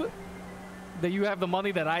gloat that you have the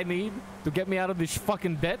money that I need to get me out of this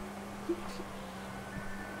fucking debt?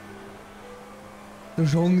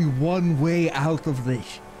 There's only one way out of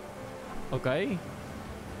this. Okay.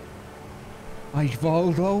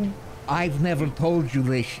 Osvaldo, I've never told you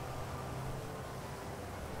this,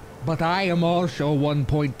 but I am also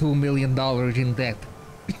 $1.2 million in debt.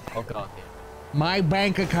 Oh god. My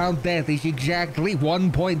bank account debt is exactly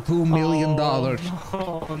 $1.2 million.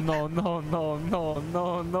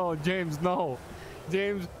 No, James, no.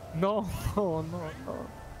 James, no.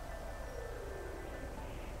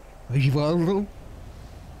 Osvaldo,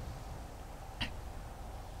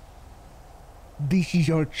 this is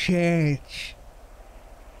your chance.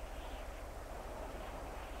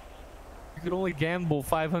 You can only gamble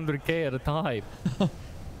 500k at a time.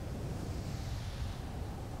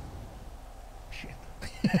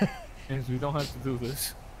 James, we don't have to do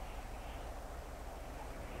this.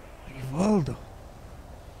 Osvaldo.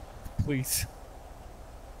 Please.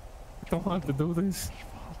 We don't have to do this.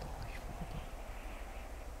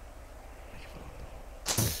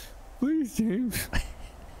 Please, James.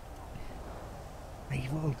 Hey,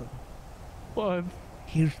 Waldo. What?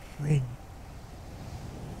 Here's the thing.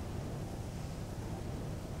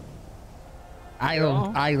 I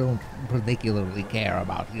don't particularly care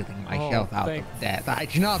about getting myself out of debt.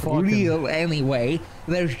 It's not real anyway.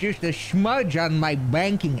 There's just a smudge on my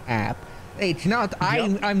banking app. It's not.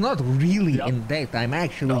 I'm not really in debt. I'm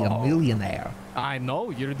actually a millionaire. I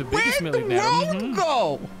know you're the biggest Where'd millionaire. the road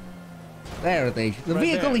go? There it is. The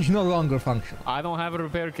vehicle is no longer functional. I don't have a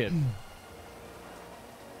repair kit.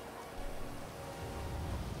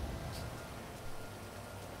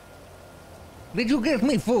 Did you get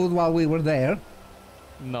me food while we were there?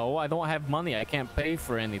 No, I don't have money. I can't pay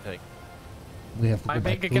for anything. We have to My go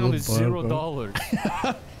bank back to account the is barber.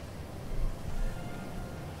 $0.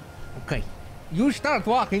 Okay. You start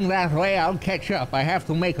walking that way, I'll catch up. I have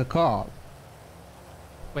to make a call.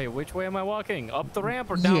 Wait, which way am I walking? Up the ramp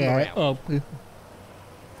or down the ramp? Up. Okay.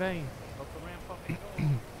 Up the ramp, fucking go.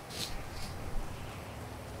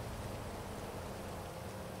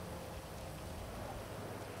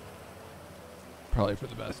 Probably for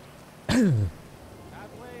the best. That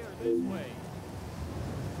way or this way?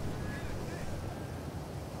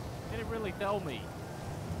 Didn't really tell me.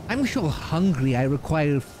 I'm so hungry, I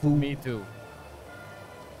require food. Me too.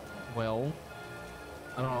 Well,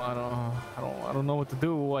 I don't know what to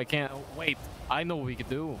do. I can't wait. I know what we could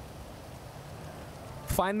do.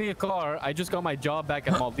 Find me a car. I just got my job back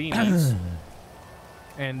at Maldini's.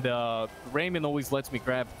 And Raymond always lets me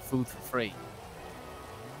grab food for free.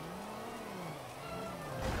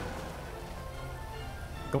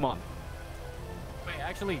 Come on. Wait,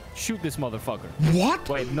 actually, shoot this motherfucker. What?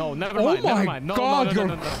 Wait, no, never mind. Never mind. No, God, no, no, you're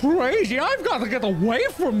no, no. crazy! I've got to get away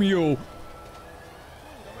from you.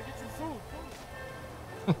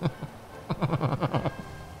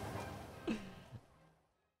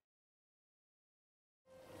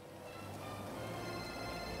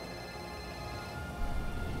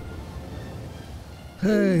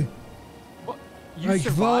 Hey. What? You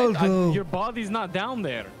survived? Osvaldo. Your body's not down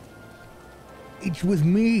there. It's with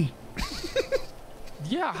me.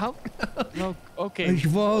 Yeah, how? No, okay.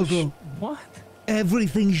 Osvaldo. What?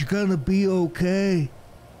 Everything's gonna be okay.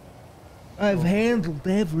 I've handled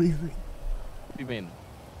everything. What do you mean?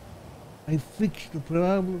 I fixed the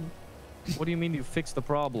problem. What do you mean you fixed the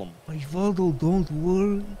problem? Osvaldo, don't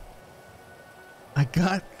worry. I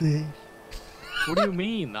got this. What do you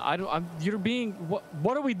mean? You're being.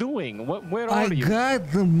 What are we doing? Where are you? I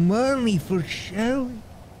got the money for Shelly.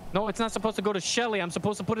 No, it's not supposed to go to Shelly. I'm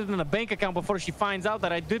supposed to put it in a bank account before she finds out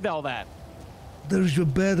that I did all that. There's a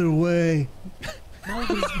better way. No,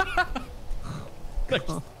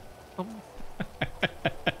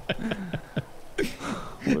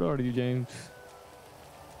 What are you, James?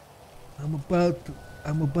 I'm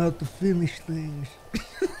about to finish things.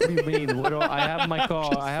 What do you mean? I have my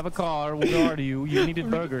car. I have a car. What are you? You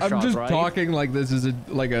needed burger shop, I'm just right? talking like this is an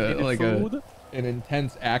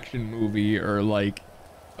intense action movie or like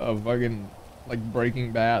a fucking like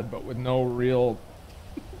Breaking Bad, but with no real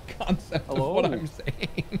concept of what I'm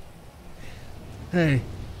saying. Hey,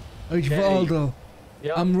 Osvaldo.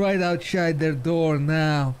 Yep. I'm right outside their door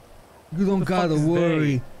now. You don't gotta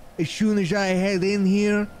worry. As soon as I head in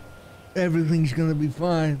here, everything's gonna be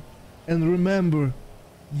fine. And remember,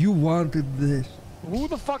 you wanted this. Who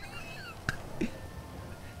the fuck?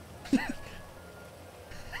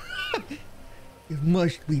 It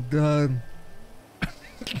must be done.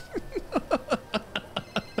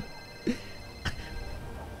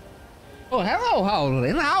 Oh, hello,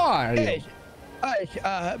 Holden. How are you?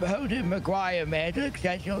 Holden McGuire, Medical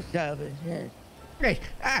Central Services. Yes.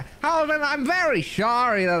 Holden, I'm very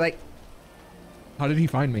sorry that I... How did he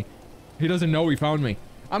find me? He doesn't know he found me.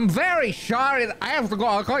 I'm very sorry that I have to go.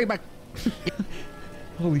 I'll call you back.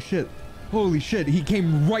 Holy shit. Holy shit. He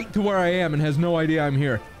came right to where I am and has no idea I'm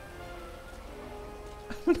here.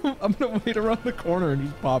 I'm gonna wait around the corner and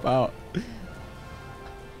just pop out.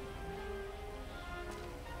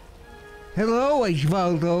 Hello,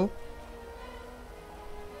 Osvaldo.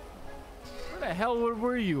 Where the hell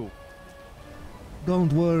were you?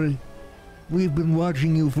 Don't worry. We've been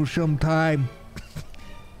watching you for some time.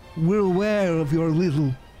 We're aware of your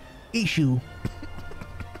little issue.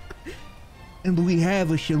 And we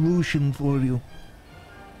have a solution for you.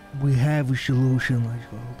 We have a solution,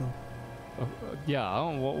 Osvaldo. Yeah,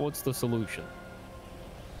 what's the solution?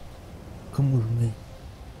 Come with me.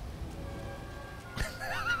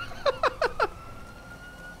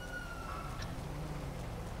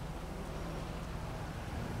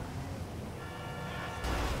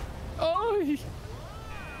 Oh!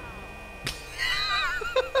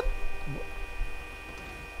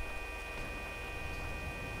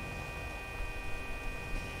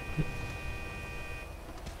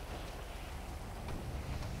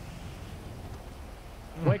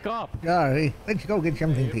 Wake up. Sorry. Let's go get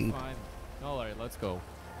something to eat. Fine. All right, let's go.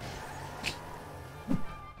 It's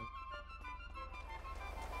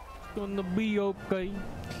gonna be okay.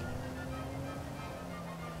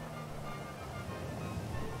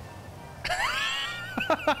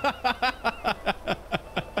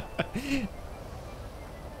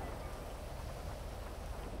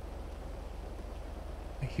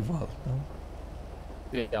 He was, no?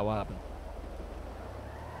 Yeah, what happened?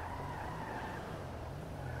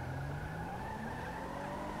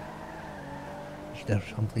 Is there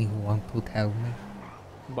something you want to tell me?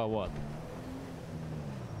 About what?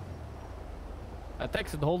 I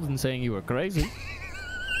texted Holden saying you were crazy.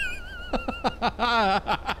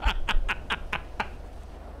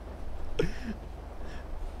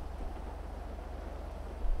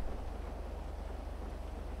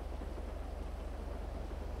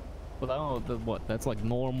 But I don't know what. That's like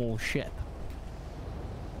normal shit.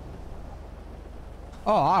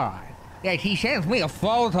 Oh, alright. Yes, he sent me a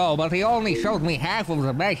photo, but he only showed me half of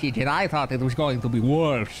the message, and I thought it was going to be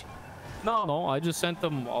worse. No, I just sent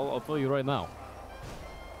them. I'll tell you right now.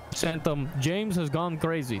 Sent them. James has gone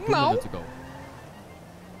crazy 2 minutes ago.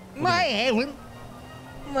 No, I haven't.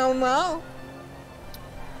 No.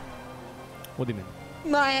 What do you mean?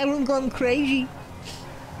 No, I haven't gone crazy.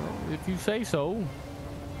 Well, if you say so.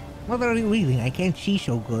 What are you reading? I can't see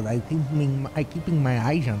so good. I'm keeping my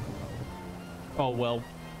eyes on. Oh well,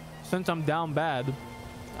 since I'm down bad,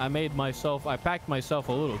 I packed myself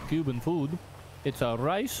a little Cuban food. It's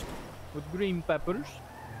rice with green peppers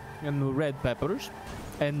and red peppers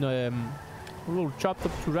and a little chopped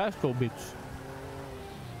up churrasco bits.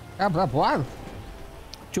 Chopped up what?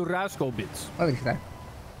 Churrasco bits. What is that?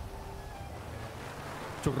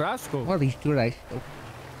 Churrasco. What is churrasco?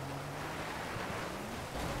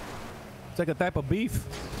 It's like a type of beef.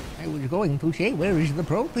 I was going to say, where is the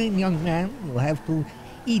protein, young man? You'll have to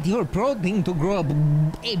eat your protein to grow up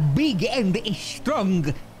big and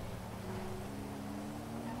strong.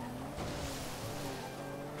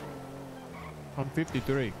 I'm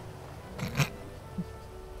 53.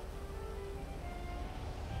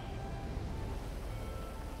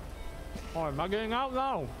 Oh, am I getting out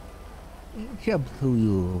now? It's up to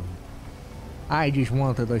you. I just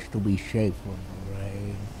wanted us to be safe from the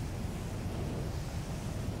rain.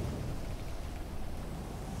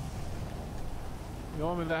 You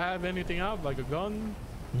want me to have anything out, like a gun?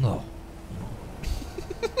 No.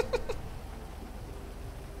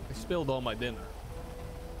 I spilled all my dinner.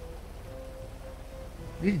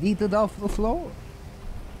 Just eat it off the floor.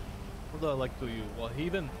 What do I like to you?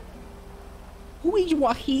 Wahidin? Who is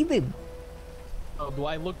Wahidin? Oh, do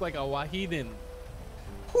I look like a Wahidin?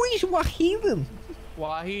 Who is Wahidin?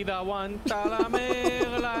 Wahida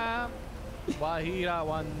Wantalamela. Wahida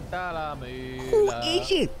Who Wantalamela.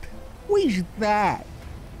 is it? Who is that?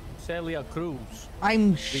 Celia Cruz.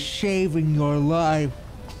 I'm saving your life.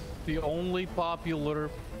 The only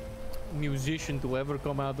popular musician to ever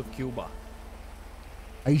come out of Cuba.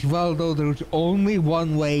 Osvaldo, there's only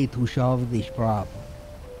one way to solve this problem.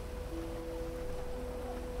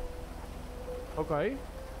 Okay.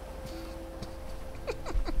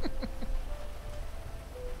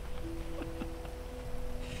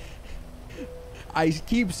 I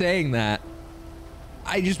keep saying that.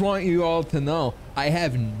 I just want you all to know I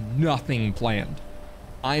have nothing planned.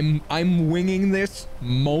 I'm winging this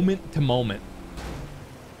moment to moment.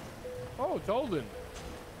 Oh, it's Holden.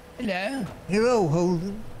 Hello. Hello,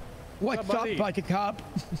 Holden. What's up, Buttercup?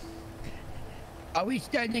 Are we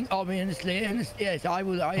standing ominously? Yes, I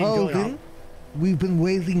will. I enjoy Holden, we've been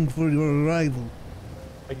waiting for your arrival.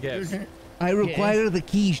 I guess. I require the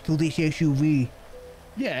keys to this SUV.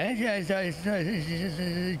 Yes,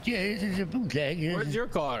 it's a bootleg. Where's your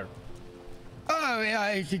car? Oh, yeah,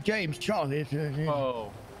 it's a James Charlie.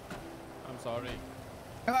 Oh, I'm sorry.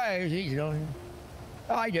 I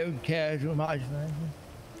don't care too much, man.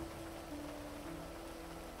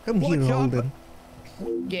 Come here, Holden.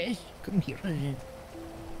 Yes? Come here.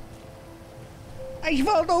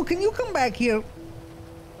 Osvaldo, can you come back here?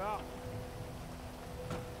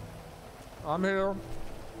 I'm here.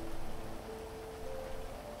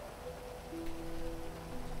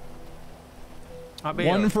 I'm here.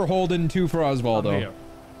 1 for Holden, 2 for Osvaldo. I'm here.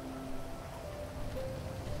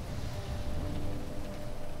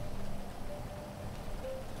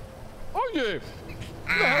 Oh yeah! What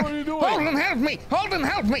the hell are you doing? Holden, help me! Holden,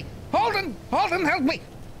 help me! Holden, help me!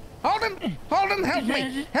 Holden, help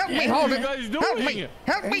me! Help me, Holden! What are you guys doing? Help me!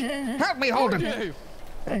 Help me! Help me, Holden!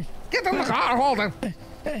 Okay. Get in the car, Holden!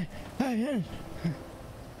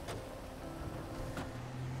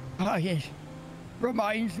 Ah, yes.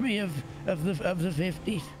 Reminds me of the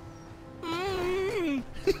 50s.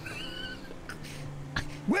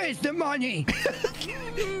 Where's the money?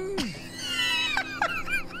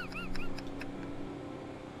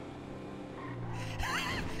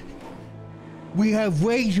 We have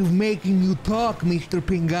ways of making you talk, Mr.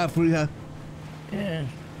 Pingafria. Yeah.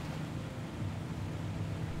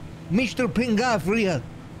 Mr. Pingafria,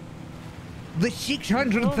 the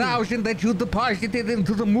 600,000 that you deposited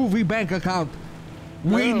into the movie bank account,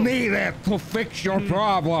 we need it to fix your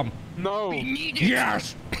problem. No. We need it.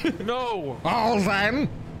 Yes. No. All then,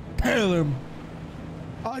 tell him.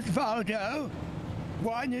 Osvaldo,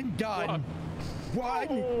 one and done. One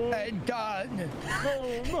and done.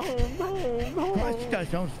 No. Trust us,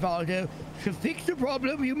 Osvaldo. To fix the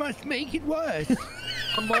problem, you must make it worse.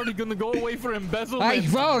 I'm already gonna go away for embezzlement.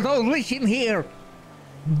 Osvaldo, listen here.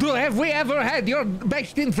 Have we ever had your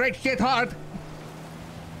best interest at heart?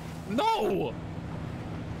 No.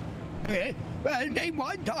 Well, name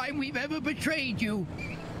one time we've ever betrayed you.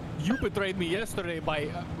 You betrayed me yesterday by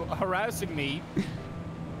harassing me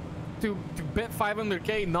to bet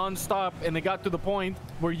 500K non-stop, and it got to the point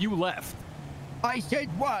where you left. I said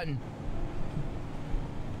one.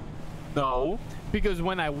 No, because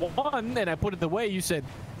when I won and I put it away, you said,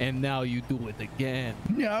 and now you do it again.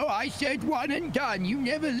 No, I said one and done. You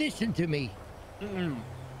never listened to me.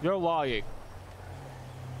 You're lying.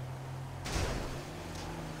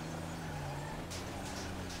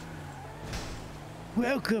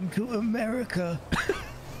 Welcome to America.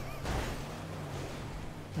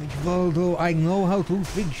 Osvaldo, I know how to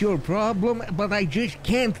fix your problem, but I just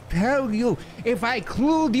can't tell you. If I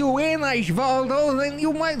clued you in, Osvaldo, then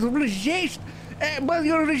you might resist. But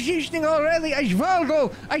you're resisting already,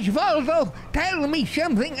 Osvaldo. Osvaldo, tell me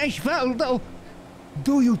something, Osvaldo.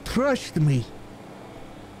 Do you trust me?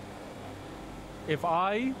 If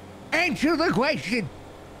I... Answer the question.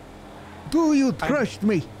 Do you trust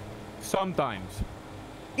me? Sometimes.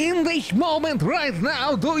 In this moment right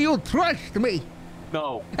now, do you trust me?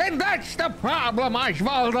 No. And that's the problem,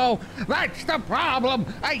 Osvaldo. That's the problem.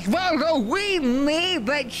 Osvaldo, we need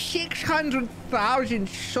that 600,000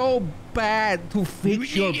 so bad to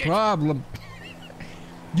fix your problem.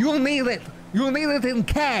 You need it. You need it in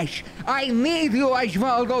cash. I need you,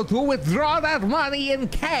 Osvaldo, to withdraw that money in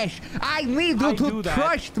cash. I need you to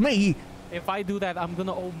trust me. If I do that, I'm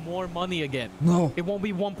gonna owe more money again. No. It won't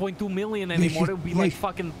be 1.2 million anymore. It'll be like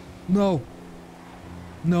fucking... No.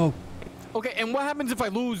 No. Okay, and what happens if I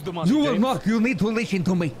lose the money, You will James? not. You need to listen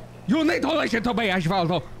to me. You need to listen to me,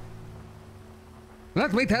 Osvaldo.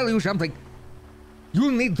 Let me tell you something. You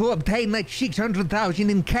need to obtain that 600,000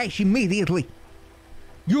 in cash immediately.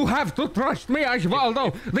 You have to trust me,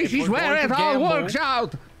 Osvaldo. This is where it all works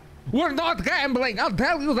out. We're not gambling. I'll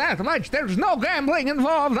tell you that much. There's no gambling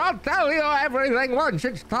involved. I'll tell you everything once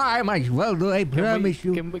it's time, Osvaldo. I promise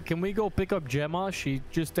you. Can we go pick up Gemma? She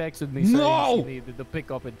just texted me No! saying she needed to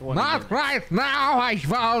pick up in 20 Not minutes. right now,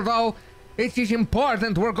 Osvaldo. It is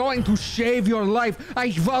important. We're going to save your life.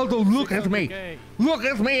 Osvaldo, look at me. Okay. Look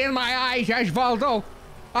at me in my eyes, Osvaldo.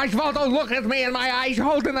 Osvaldo, look at me in my eyes.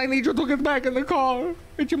 Holden, I need you to get back in the car.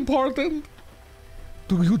 It's important.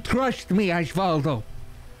 Do you trust me, Osvaldo?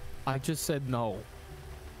 I just said no.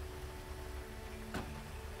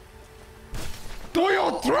 Do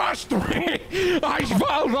you trust me?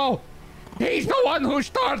 Osvaldo! He's the one who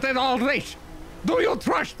started all this. Do you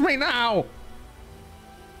trust me now?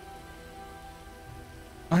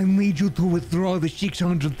 I need you to withdraw the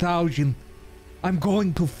 600,000. I'm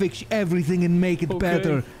going to fix everything and make it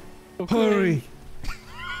better. Okay. Hurry.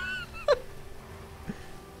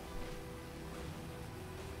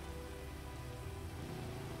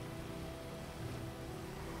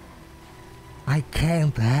 I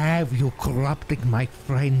can't have you corrupting my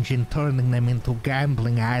friends and turning them into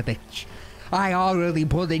gambling addicts. I already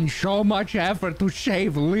put in so much effort to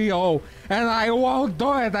save Leo, and I won't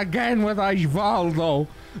do it again with Osvaldo.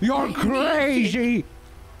 You're crazy!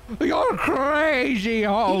 You're crazy,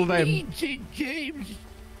 Holden! He needs it, James.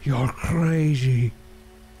 You're crazy.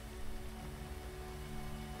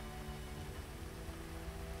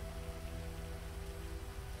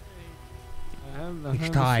 It's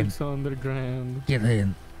time. 600 grand. Get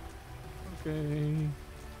in. Okay.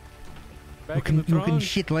 Back You can, in the you trunk. can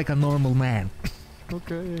shit like a normal man.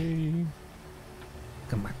 Okay.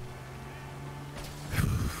 Come on.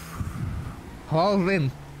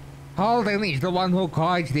 Holden. Holden is the one who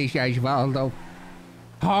caused this, Osvaldo.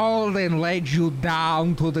 Holden led you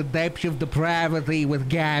down to the depths of depravity with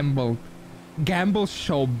Gamble. Gamble's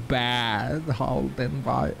so bad, Holden.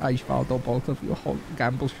 Osvaldo, both of you.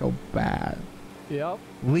 Gamble's so bad. Yep.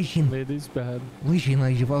 Listen. It is bad. Listen,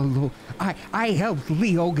 Osvaldo. I helped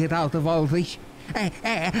Leo get out of all this.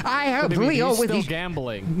 I helped What do you mean? Leo He's with still his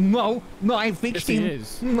gambling. No, I fixed Yes, him. he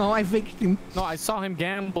is. No, I fixed him. No, I saw him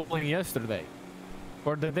gambling yesterday.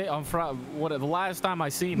 Or the day on Friday. What the last time I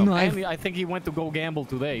seen him? No, and I think he went to go gamble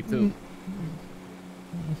today too.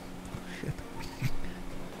 Shit.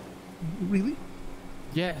 Really?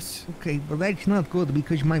 Yes. Okay, but that's not good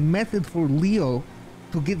because my method for Leo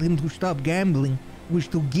to get him to stop gambling was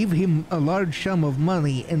to give him a large sum of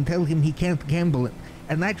money and tell him he can't gamble it.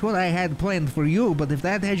 And that's what I had planned for you, but if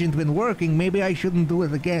that hasn't been working, maybe I shouldn't do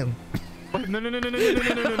it again. No.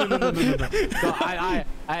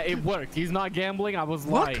 It worked. He's not gambling. I was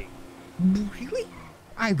lying. Really?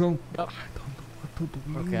 I don't know what to do.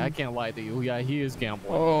 Okay, I can't lie to you. Yeah, he is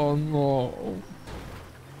gambling. Oh no.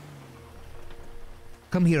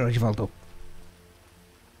 Come here, Osvaldo.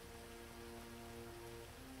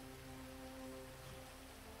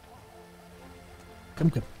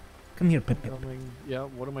 Come here, Pepe. Yeah,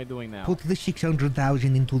 what am I doing now? Put the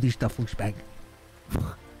 600,000 into this duffels bag.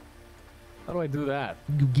 How do I do that?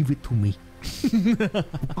 You give it to me.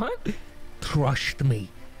 What? Trust me.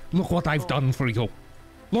 Look what I've done for you.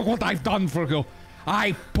 Look what I've done for you.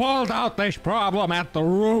 I pulled out this problem at the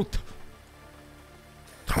root.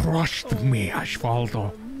 Trust me,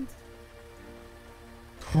 Osvaldo.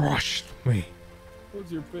 Trust me.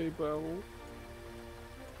 What's your PayPal?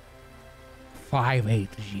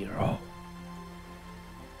 580.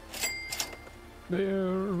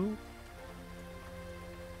 There.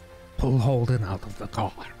 Pull Holden out of the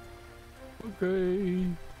car. Okay.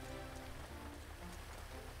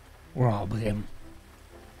 Rob him.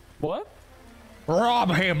 What?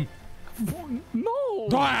 Rob him! No!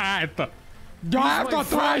 Do it! You have to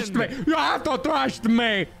trust me! You have to trust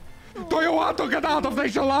me! Do you want to get out of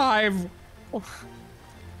this alive?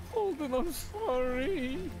 Holden, I'm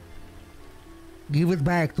sorry. Give it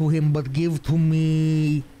back to him, but give to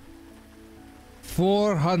me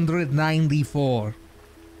 494.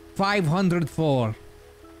 504.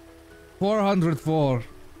 404.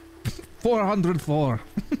 404.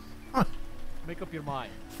 Make up your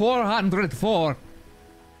mind. 404.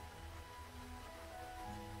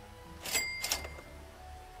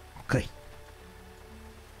 Okay.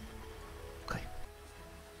 Okay.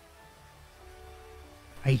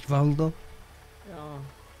 Osvaldo, Yeah.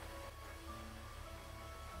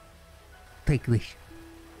 take this.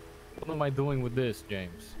 What am I doing with this,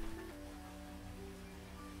 James?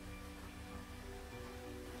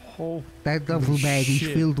 Oh, That duffel bag is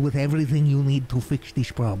filled with everything you need to fix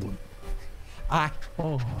this problem.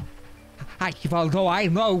 Osvaldo, I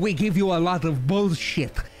know we give you a lot of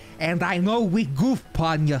bullshit, and I know we goof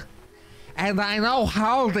upon you, and I know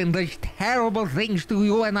Holden does terrible things to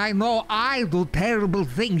you, and I know I do terrible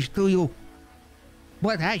things to you.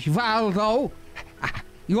 But Osvaldo,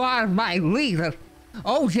 you are my leader.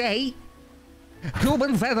 OJ,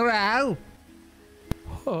 Cuban Federal.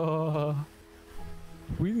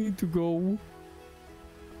 We need to go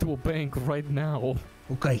to a bank right now.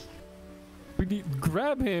 Okay. We need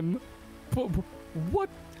grab him. What?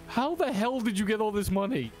 How the hell did you get all this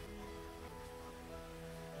money?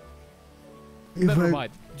 Never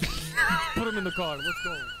mind. Just put him in the car. Let's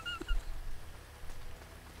go.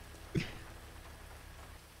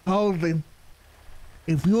 Holden,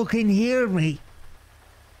 if you can hear me,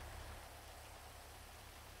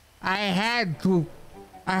 I had to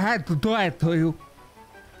do it to you.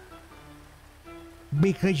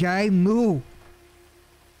 Because I knew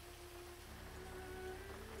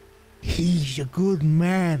he's a good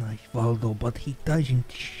man, Osvaldo, but he doesn't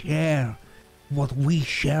share what we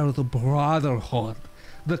share, the Brotherhood,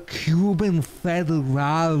 the Cuban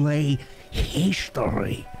Federale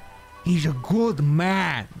history. He's a good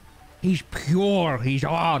man. He's pure, he's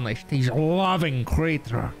honest, he's a loving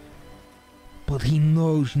creature. But he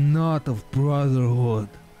knows not of brotherhood.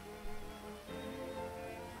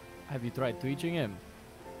 Have you tried teaching him?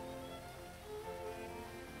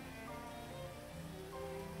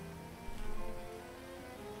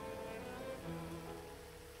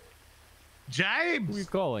 James! Who are you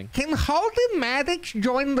calling? Can Holden Maddox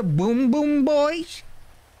join the Boom Boom Boys?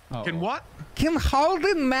 Can what? Can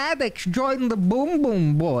Holden Maddox join the Boom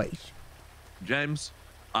Boom Boys? James,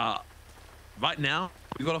 right now,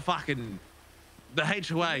 we got a fucking... The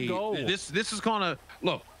HOA, this is kind of...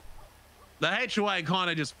 Look, the HOA kind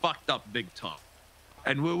of just fucked up big time.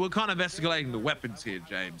 And we're kind of escalating the weapons here,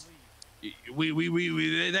 James. They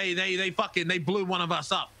blew one of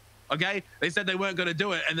us up. Okay? They said they weren't gonna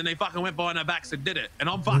do it, and then they fucking went behind our backs and did it. And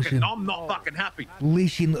I'm not fucking happy.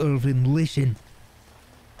 Listen, Irvin, listen.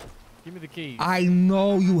 Give me the keys. I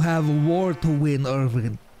know you have a war to win,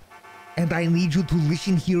 Irvin. And I need you to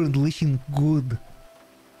listen here and listen good.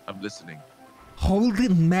 I'm listening.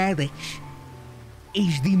 Holden Maddox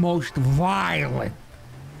is the most violent,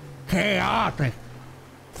 chaotic,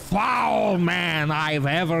 foul man I've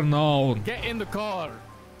ever known. Get in the car.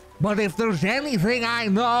 But if there's anything I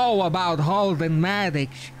know about Holden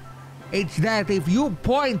Maddox, it's that if you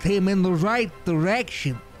point him in the right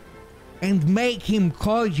direction and make him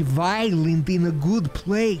cause violence in a good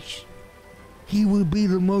place, he will be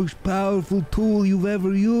the most powerful tool you've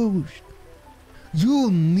ever used.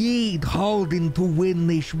 You need Holden to win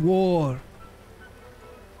this war.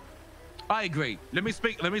 I agree. Let me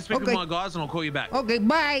speak with my guys and I'll call you back. Okay,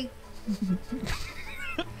 bye.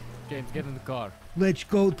 James, get in the car. Let's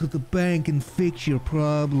go to the bank and fix your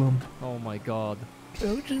problem. Oh my god.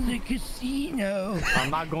 Go to the casino. I'm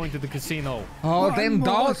not going to the casino. Oh, then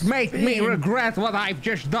don't make me regret what I've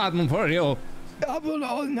just done for you. Double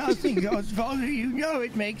or nothing, Godfather. You know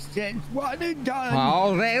it makes sense. One and done.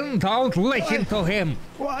 Oh, then don't listen to him.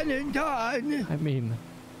 One and done. I mean,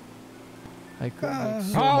 I could make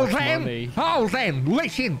so much money. Holden,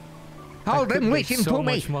 listen. Holden, listen to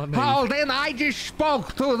me. Holden, I just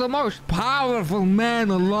spoke to the most powerful man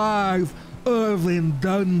alive, Irvin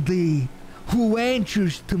Dundee, who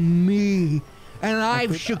answers to me. And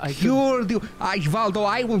I've secured you. Osvaldo,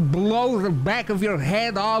 I will blow the back of your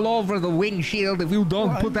head all over the windshield if you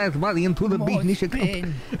don't put that money into the business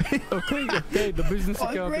account. Okay, the business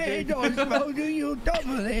account. Osvaldo, you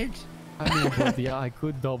double it. I mean, but yeah, I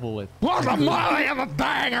could double it. Put the money in the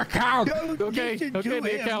dang account! Okay,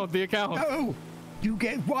 the account. No, you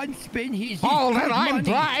get one spin, he's Holden, I'm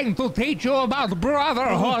trying to teach you about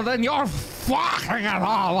brotherhood and you're fucking it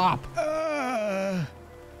all up!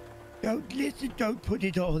 Don't listen, don't put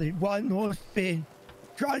it all in one more spin.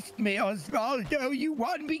 Trust me, Osvaldo, you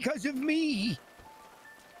won because of me.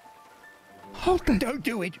 Holden. Don't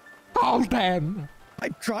do it. Holden.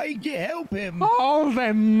 I'm trying to help him.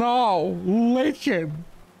 Holden, no. Listen.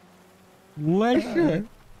 Listen.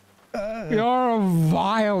 You're a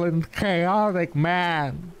violent, chaotic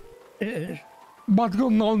man. But you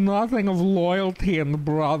know nothing of loyalty and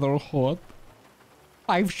brotherhood.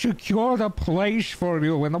 I've secured a place for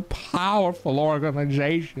you in a powerful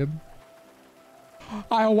organization.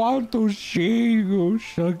 I want to see you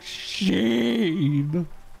succeed.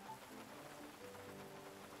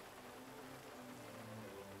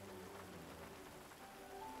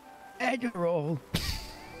 Adderall.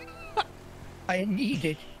 I need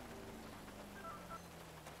it.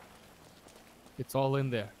 It's all in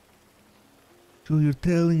there. So you're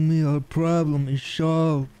telling me our problem is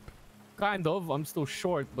solved? Kind of. I'm still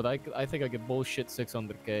short, but I think I get bullshit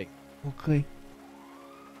 600k. Okay.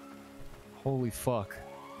 Holy fuck.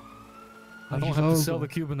 I don't have to sell the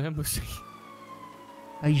Cuban embassy.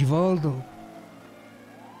 Osvaldo,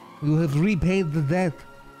 you have repaid the debt.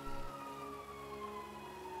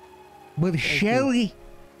 But Shelly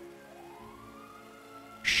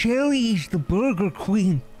is the Burger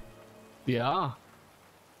Queen. Yeah.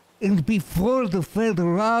 And before the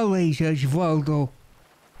Federales, Osvaldo,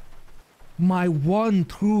 my one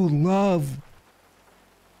true love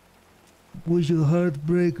was a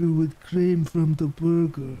heartbreaker with cream from the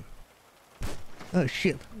burger. Oh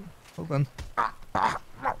shit. Hold on. No,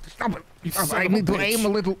 stop it. I need to aim a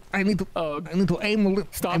little. I need to aim a little.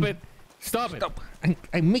 Stop it. Stop it.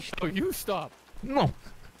 I missed. Oh, you stop. No.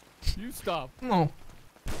 You stop. No.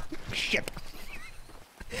 Shit.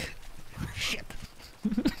 Shit.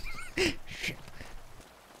 Shit.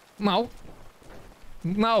 No.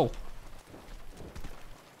 No.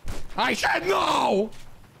 I said no!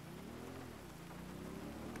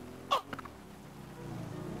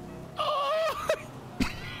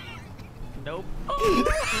 Nope.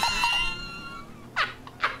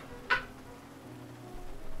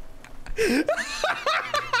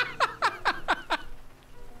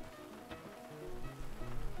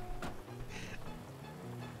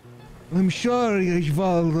 I'm sorry,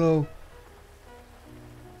 Osvaldo.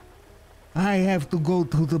 I have to go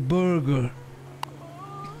to the burger.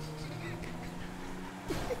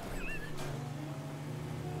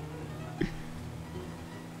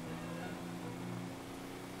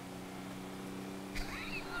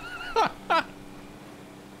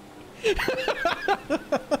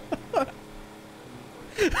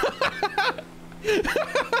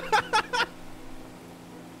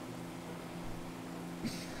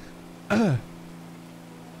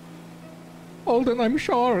 Holden, I'm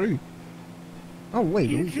sorry. Oh wait,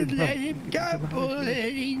 you should let him gamble,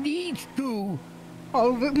 and he needs to.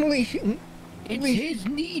 Holden, listen. It's his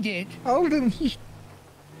needed. Holden, he's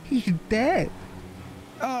dead.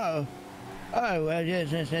 Oh, well,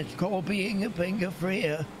 that's called being a finger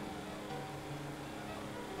freer.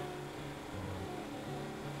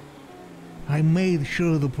 I made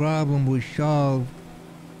sure the problem was solved.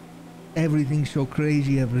 Everything's so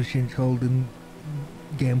crazy ever since Holden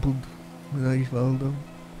gambled with Osvaldo.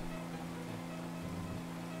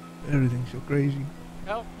 Everything's so crazy.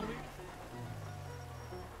 Help.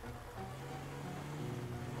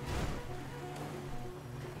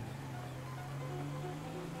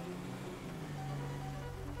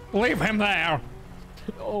 Leave him there.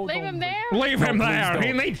 Oh, Leave him there? Leave him there.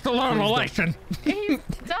 He needs to learn a lesson. He's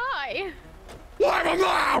die. Leave him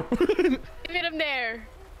there. Leave him there.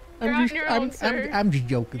 You're on your own, sir. I'm just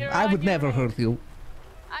joking. I would never hurt you.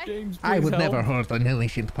 I would never hurt an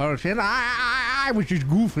innocent person. I was just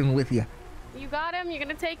goofing with you. You got him? You're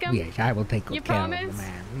gonna take him? Yes, I will take good care of the promise?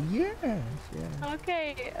 man. Yes, yes.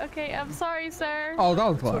 Okay, I'm sorry, sir. Oh,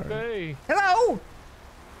 don't worry. Okay. Hello?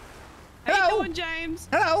 How Hello? you doing, James?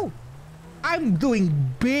 Hello? I'm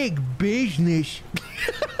doing big business.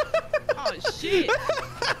 Oh, shit.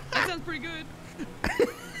 That sounds pretty good.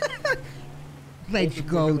 Let's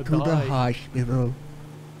go to the hospital.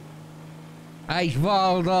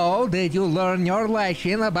 Osvaldo, did you learn your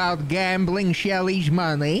lesson about gambling Shelly's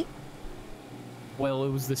money? Well, it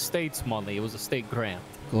was the state's money. It was a state grant.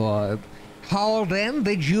 Good. Holden,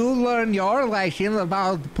 did you learn your lesson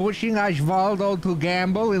about pushing Osvaldo to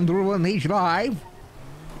gamble and ruin his life?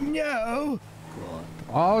 No. Good.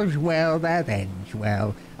 All's well that ends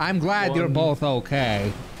well. I'm glad you're both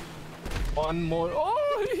okay. One more. Oh!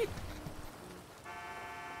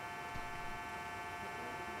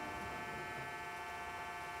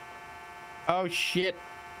 Oh shit.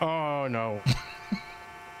 Oh no.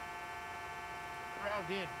 They're all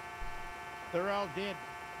dead. They're all dead.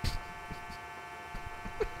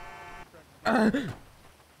 Randall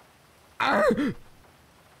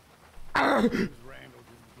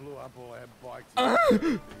just blew up all our bikes at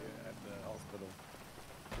the hospital.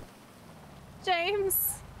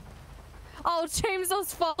 James. Oh, James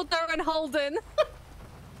Osvaldo and Holden.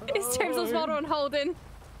 It's James Osvaldo and Holden.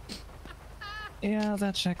 Yeah,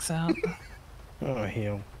 that checks out. Oh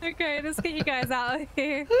hell. Okay, let's get you guys out of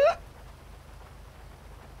here.